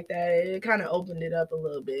stuff like that, it kind of opened it up a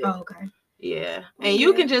little bit. Oh, okay. Yeah, and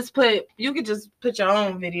you can just put your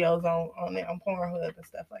own videos on there on Pornhub and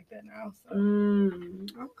stuff like that now. So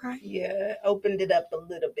okay. Yeah, opened it up a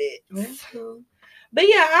little bit. That's cool. But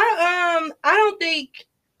yeah, I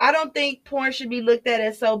don't think porn should be looked at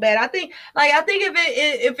as so bad. I think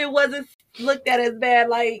if it wasn't looked at as bad,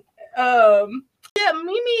 like yeah,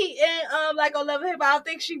 Mimi and like on Love and Hip Hop, I don't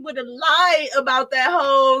think she would have lied about that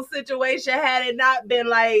whole situation had it not been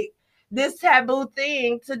like this taboo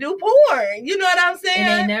thing to do porn. You know what I'm saying? It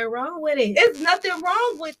ain't nothing wrong with it. It's nothing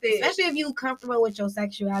wrong with it. Especially if you comfortable with your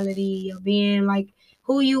sexuality, your being, like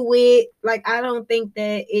who you with. Like, I don't think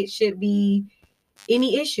that it should be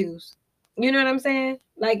any issues. You know what I'm saying?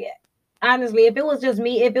 Like, honestly, if it was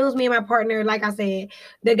me and my partner, like I said,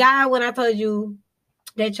 the guy when I told you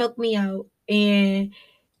that choked me out, and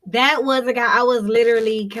that was a guy I was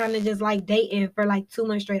literally kind of just like dating for like 2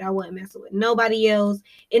 months straight. I wasn't messing with nobody else.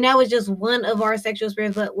 And that was just one of our sexual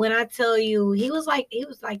experiences. But when I tell you, he was like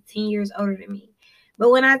 10 years older than me. But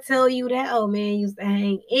when I tell you that old man used to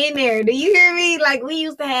hang in there, do you hear me? Like, we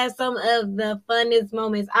used to have some of the funnest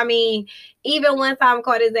moments. I mean, even one time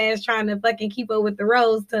caught his ass trying to fucking keep up with the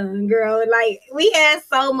rose tongue, girl. Like, we had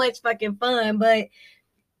so much fucking fun. But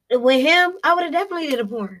with him, I would have definitely did a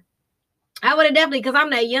porn. I would have definitely, because I'm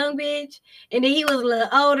that young bitch. And then he was a little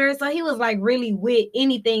older. So he was like really with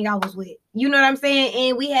anything I was with. You know what I'm saying?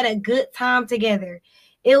 And we had a good time together.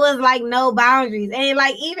 It was like no boundaries. And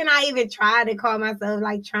like, I even tried to call myself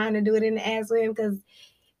like trying to do it in the ass with him, because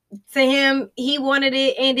to him, he wanted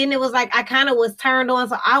it. And then it was like, I kind of was turned on.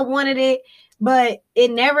 So I wanted it, but it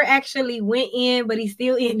never actually went in, but he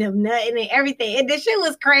still ended up nutting and everything. And the shit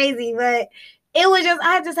was crazy, but it was just,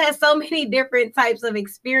 I just had so many different types of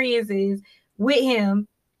experiences with him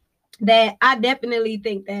that I definitely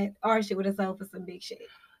think that our shit would have sold for some big shit.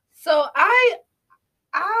 So I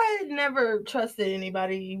never trusted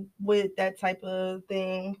anybody with that type of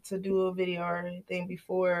thing to do a video or anything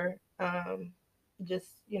before, just,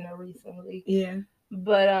 recently. Yeah.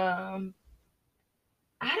 But I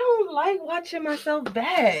don't like watching myself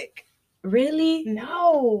back. Really?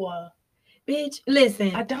 No. Bitch,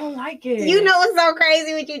 listen. I don't like it. You know what's so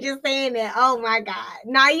crazy with you just saying that? Oh my God.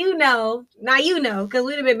 Now you know, because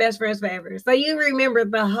we'd have been best friends forever. So you remember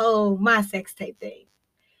the whole my sex tape thing.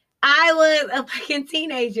 I was a fucking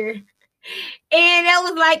teenager. And that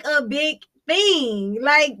was like a big thing.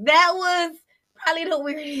 Like, that was probably the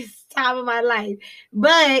weirdest time of my life.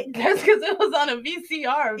 But that's because it was on a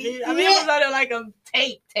VCR. Bitch. I mean, it was on like a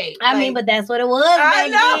tape. I mean, but that's what it was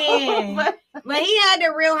back then. But he had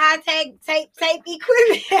the real high-tech tape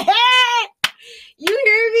equipment. You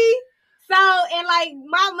hear me? So, and like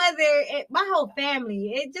my mother, my whole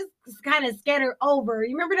family, it just kind of scattered over.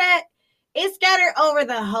 You remember that? It scattered over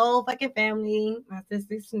the whole fucking family. My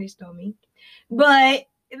sister snitched on me. But,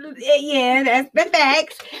 yeah, that's the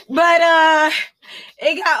facts. But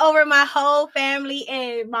it got over my whole family,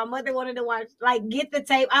 and my mother wanted to watch, like, get the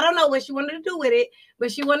tape. I don't know what she wanted to do with it,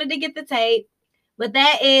 but she wanted to get the tape. But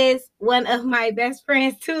that is one of my best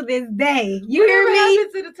friends to this day. You hear me? What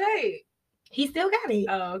happened to the tape? He still got it.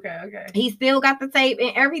 Oh, okay. He still got the tape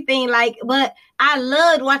and everything. Like, but I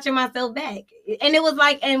loved watching myself back. And it was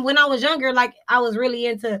like, and when I was younger, like, I was really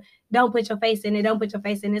into don't put your face in it.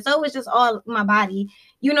 So it was just all my body.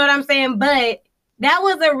 You know what I'm saying? But that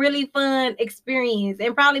was a really fun experience.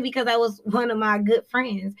 And probably because I was one of my good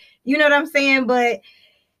friends. You know what I'm saying? But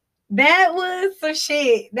That was some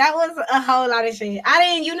shit. That was a whole lot of shit. I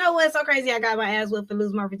didn't, you know what's so crazy? I got my ass whooped for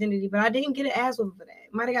losing my virginity, but I didn't get an ass whooping for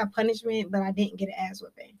that. Might have got punishment, but I didn't get an ass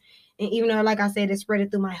whooping. And even though, like I said, it spread it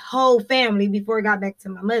through my whole family before it got back to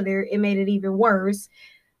my mother, it made it even worse.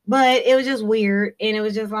 But it was just weird. And it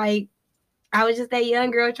was just like, I was just that young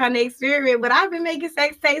girl trying to experiment. But I've been making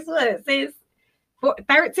sex tapes, what, since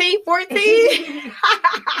 13, 14?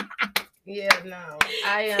 Yeah, no.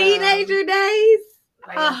 Teenager days.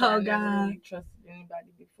 Like Oh, I never God. really trusted anybody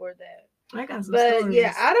before that. I got some But stories.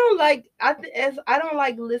 yeah, I don't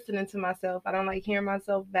like listening to myself. I don't like hearing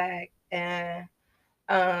myself back, and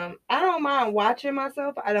I don't mind watching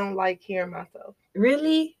myself. I don't like hearing myself.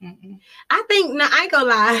 Really? Mm-mm. I think, no, I ain't gonna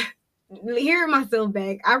lie. Hearing myself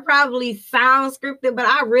back, I probably sound scripted, but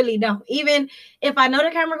I really don't. Even if I know the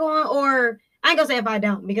camera going, or I ain't gonna say if I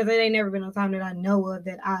don't, because it ain't never been a time that I know of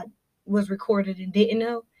that I was recorded and didn't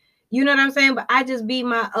know. You know what I'm saying? But I just be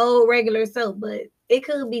my old regular self. But it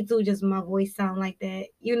could be too just my voice sound like that,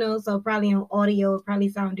 you know? So probably on audio, it probably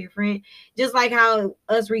sound different. Just like how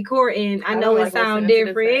us recording, I know it sound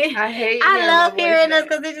different. I love hearing us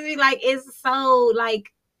because it just be like, it's so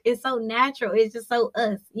natural. It's just so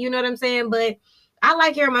us. You know what I'm saying? But I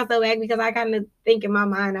like hearing myself back because I kind of think in my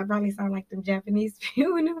mind I probably sound like them Japanese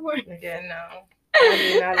people in the world. Yeah, no. I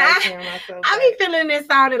do not like hearing myself. I be feeling it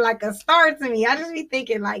sounded like a star to me. I just be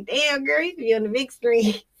thinking like, damn, girl, you be on the big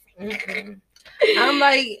screen. I'm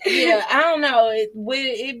like, yeah, I don't know. With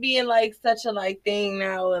it being like such a like thing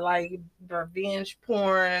now with like revenge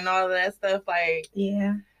porn and all of that stuff, like,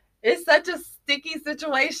 yeah, it's such a sticky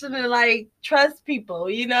situation to like trust people,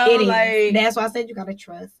 you know? It is. Like, that's why I said you gotta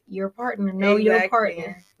trust your partner. Know your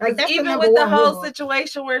partner. Like, that's even with the whole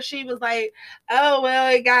situation where she was like, oh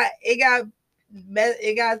well, it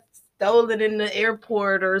got stolen in the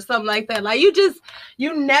airport or something like that. Like,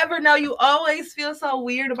 you never know. You always feel so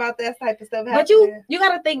weird about that type of stuff happening. But you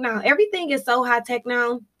got to think now. Everything is so high tech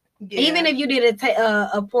now. Yeah. Even if you did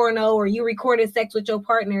a porno or you recorded sex with your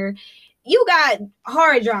partner, you got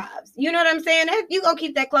hard drives. You know what I'm saying? You gonna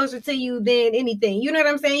keep that closer to you than anything. You know what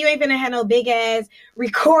I'm saying? You ain't gonna have no big ass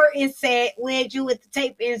recording set with you with the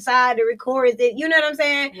tape inside to record it. You know what I'm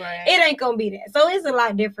saying? Right. It ain't gonna be that. So it's a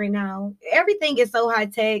lot different now. Everything is so high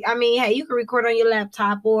tech. I mean, hey, you can record on your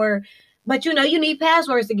laptop but you know, you need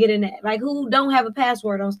passwords to get in that. Like, who don't have a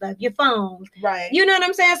password on stuff? Your phone. Right. You know what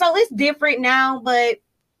I'm saying? So it's different now, but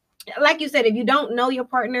like you said, if you don't know your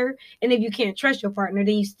partner and if you can't trust your partner,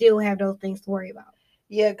 then you still have those things to worry about.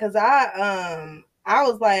 Yeah, because I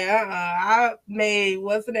was like, I made,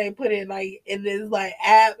 what's the name, put it like in this like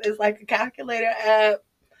app. It's like a calculator app.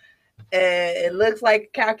 And it looks like a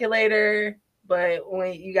calculator, but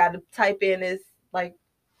when you got to type in this like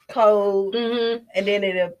code, and then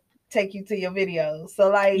it'll take you to your videos. So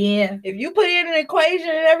like, if you put in an equation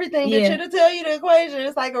and everything, then it'll tell you the equation.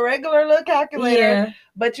 It's like a regular little calculator,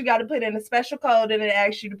 but you got to put in a special code, and it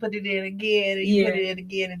asks you to put it in again, and you put it in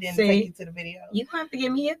again, and then it take you to the video. You gonna have to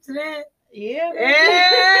get me hip to that. Yeah,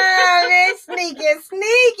 man, sneaky. Bitch,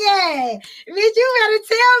 you better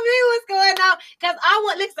tell me what's going on. Cause I'm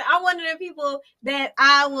one of the people that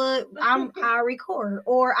I record,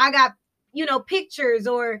 or I got, you know, pictures,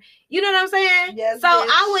 or you know what I'm saying? Yes. So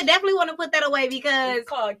I would definitely want to put that away because it's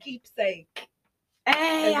called keepsake.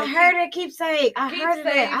 Hey, I heard it, keepsake. I heard of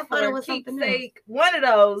that. I thought it was something else. One of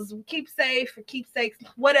those, keepsake for keepsakes,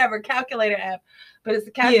 whatever, calculator app. But it's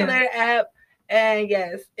a calculator app. And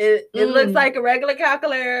yes, it looks like a regular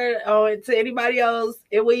calculator. Or to anybody else,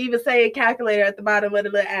 it will even say a calculator at the bottom of the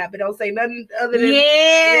little app. It don't say nothing other than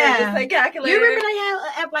just say calculator. You remember they had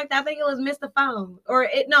an app like that? I think it was Mr. Phone, or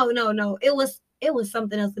no. It was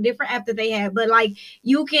something else, a different app that they had. But like,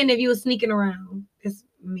 you can, if you were sneaking around, it's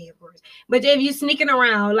me of course. But if you sneaking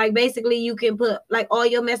around, like basically you can put like all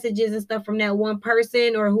your messages and stuff from that one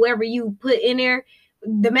person or whoever you put in there.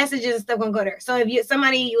 The messages and stuff gonna go there. So if you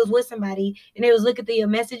was with somebody and they was looking through your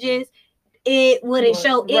messages, it wouldn't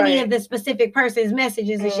show any of the specific person's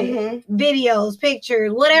messages and shit, videos,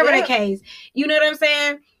 pictures, whatever the case. You know what I'm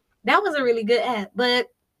saying? That was a really good app. But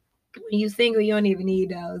when you single, you don't even need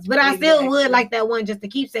those. But I still would like that one just to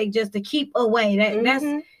keep away. That's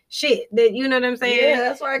shit. That, you know what I'm saying? Yeah,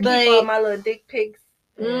 that's where I keep all my little dick pics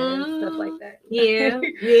and stuff like that. Yeah.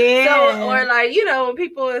 So, or like, you know, when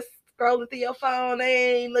people is scrolling through your phone,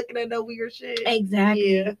 they ain't looking at no weird shit.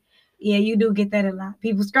 Exactly. Yeah, you do get that a lot.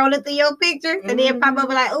 People scrolling through your pictures and then pop up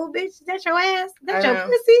like, "Oh, bitch, is that your ass? That's your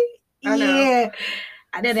pussy?" Yeah.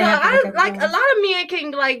 A lot of men can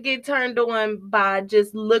like get turned on by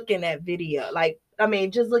just looking at video. Like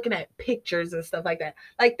just looking at pictures and stuff like that.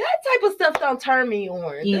 Like that type of stuff don't turn me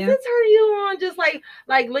on. Yeah. Does it turn you on just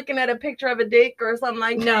like looking at a picture of a dick or something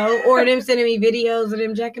like that? No, or them sending me videos of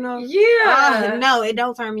them jacking off. Yeah. No, it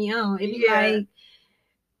don't turn me on. It be like,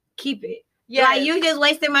 keep it. Yeah. Like you just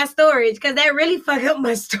wasted my storage because that really fuck up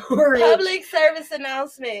my storage. Public service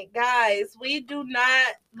announcement, guys. We do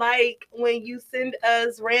not like when you send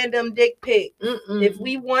us random dick pics. If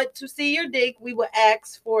we want to see your dick, we will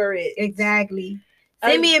ask for it. Exactly.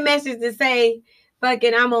 Send me a message to say,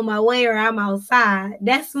 fucking, I'm on my way or I'm outside.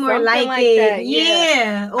 That's more like it. That,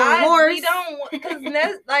 yeah. Or horse. We don't want, because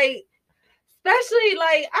that's like, especially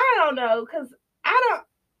like, I don't know, because I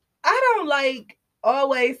don't like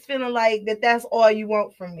always feeling like that's all you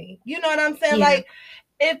want from me. You know what I'm saying? Yeah. Like,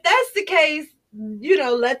 if that's the case,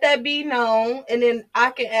 let that be known, and then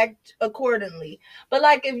I can act accordingly. But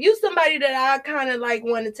like, if you somebody that I kind of like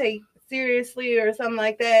want to take seriously or something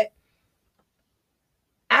like that,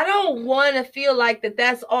 I don't want to feel like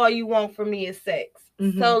that's all you want from me is sex.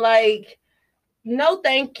 So like, no,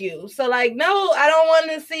 thank you. So like, no, I don't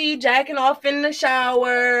want to see jacking off in the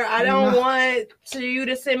shower. I don't want you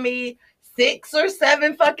to send me 6 or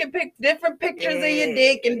 7 fucking different pictures of your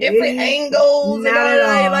dick and different angles. Not at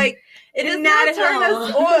all. Like, it does not turn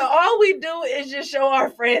us on. All we do is just show our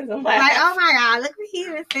friends and laugh. Like, oh my God, look what he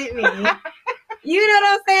even sent me. You know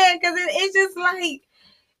what I'm saying? Because it's just like,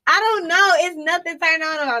 I don't know. It's nothing turned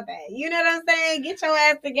on about that. You know what I'm saying? Get your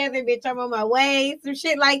ass together, bitch. I'm on my way. Some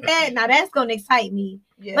shit like that. Now that's going to excite me.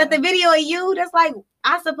 Yeah. But the video of you, that's like,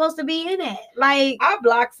 I'm supposed to be in it. Like, I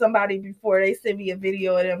blocked somebody before they sent me a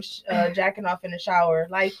video of them jacking off in the shower.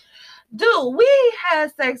 Like, dude, we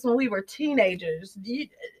had sex when we were teenagers.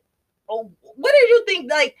 What did you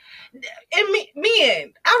think? Like,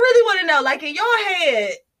 men, I really want to know. Like, in your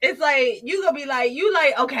head, it's like, you gonna be like,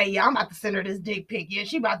 okay, yeah, I'm about to send her this dick pic. Yeah,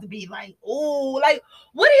 she about to be like, ooh, like,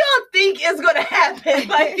 what do y'all think is gonna happen?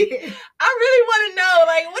 Like, I really want to know,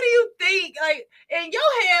 like, what do you think? Like, in your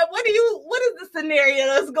head, what is the scenario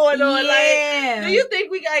that's going on? Yeah. Like, do you think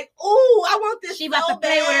we like, ooh, I want this? She about to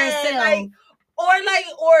play with herself. Like,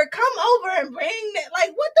 or come over and bring that. Like,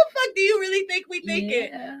 what the fuck do you really think we thinking?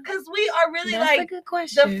 Because we are really that's a good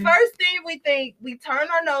question. The first thing we think, we turn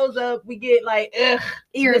our nose up, we get like,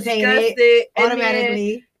 irritated, disgusted,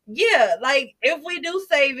 automatically. Then, like, if we do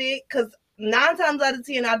save it, because 9 times out of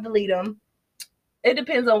 10 I delete them. It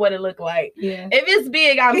depends on what it look like. Yeah. If it's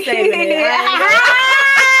big, I'm saving it.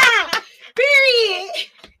 Period.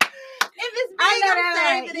 If it's big, I'm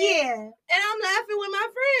saving it. Yeah. And I'm laughing with my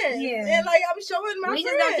friends. Yeah. And like, I'm showing my friends. We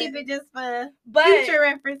just gonna keep it just for future future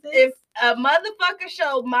references. If a motherfucker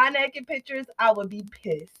showed my naked pictures, I would be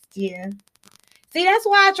pissed. Yeah. See, that's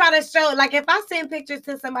why I try to show, like, if I send pictures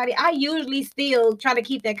to somebody, I usually still try to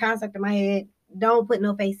keep that concept in my head. Don't put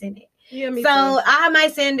no face in it. Yeah, me so too. I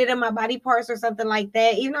might send it in my body parts or something like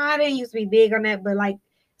that. You know, I didn't used to be big on that, but like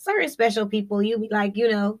certain special people, you be like,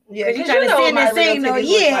 yeah, because you're trying to send a signal.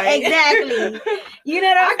 Yeah, like. Exactly. You know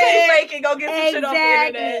what I'm saying? I can't fake it. Go get some shit off the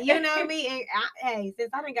internet. You know what I mean? And hey, since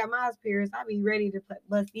I done got my pierced, I be ready to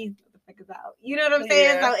bust these motherfuckers out. You know what I'm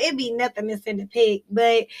saying? Yeah. So it be nothing to send a pic,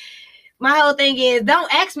 but my whole thing is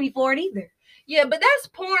don't ask me for it either. Yeah, but that's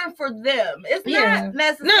porn for them. It's not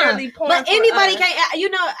necessarily porn. But for anybody us. can't. You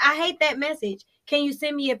know, I hate that message. Can you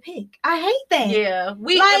send me a pic? I hate that. Yeah,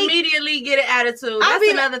 we immediately get an attitude. That's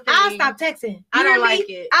another thing. I'll stop texting. I don't like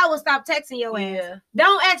it. I will stop texting your ass.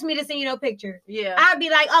 Don't ask me to send you no picture. Yeah. I'd be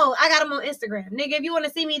like, oh, I got them on Instagram. Nigga, if you want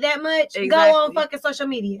to see me that much, go on fucking social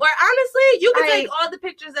media. Or honestly, you can take all the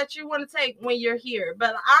pictures that you want to take when you're here.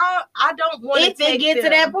 But I don't want to take them. If it gets to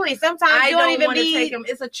that point, sometimes you don't even want to take them.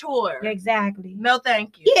 It's a chore. Exactly. No,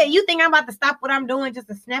 thank you. Yeah, you think I'm about to stop what I'm doing just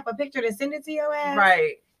to snap a picture to send it to your ass?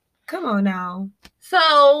 Right. Come on now.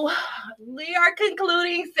 So we are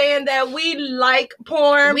concluding saying that we like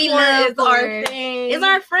porn. We porn love is porn. our thing. It's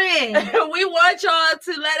our friend. We want y'all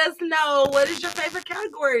to let us know what is your favorite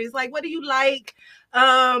categories. Like, what do you like?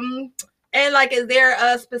 And like, is there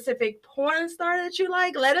a specific porn star that you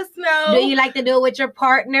like? Let us know. Do you like to do it with your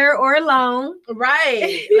partner or alone?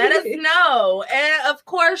 Right. Let us know. And of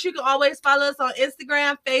course, you can always follow us on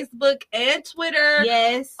Instagram, Facebook, and Twitter.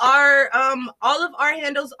 Yes. Our all of our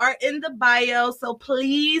handles are in the bio, so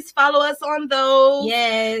please follow us on those.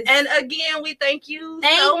 Yes. And again, we thank you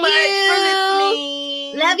so much for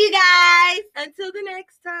listening. Love you guys. Until the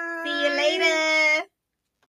next time. See you later.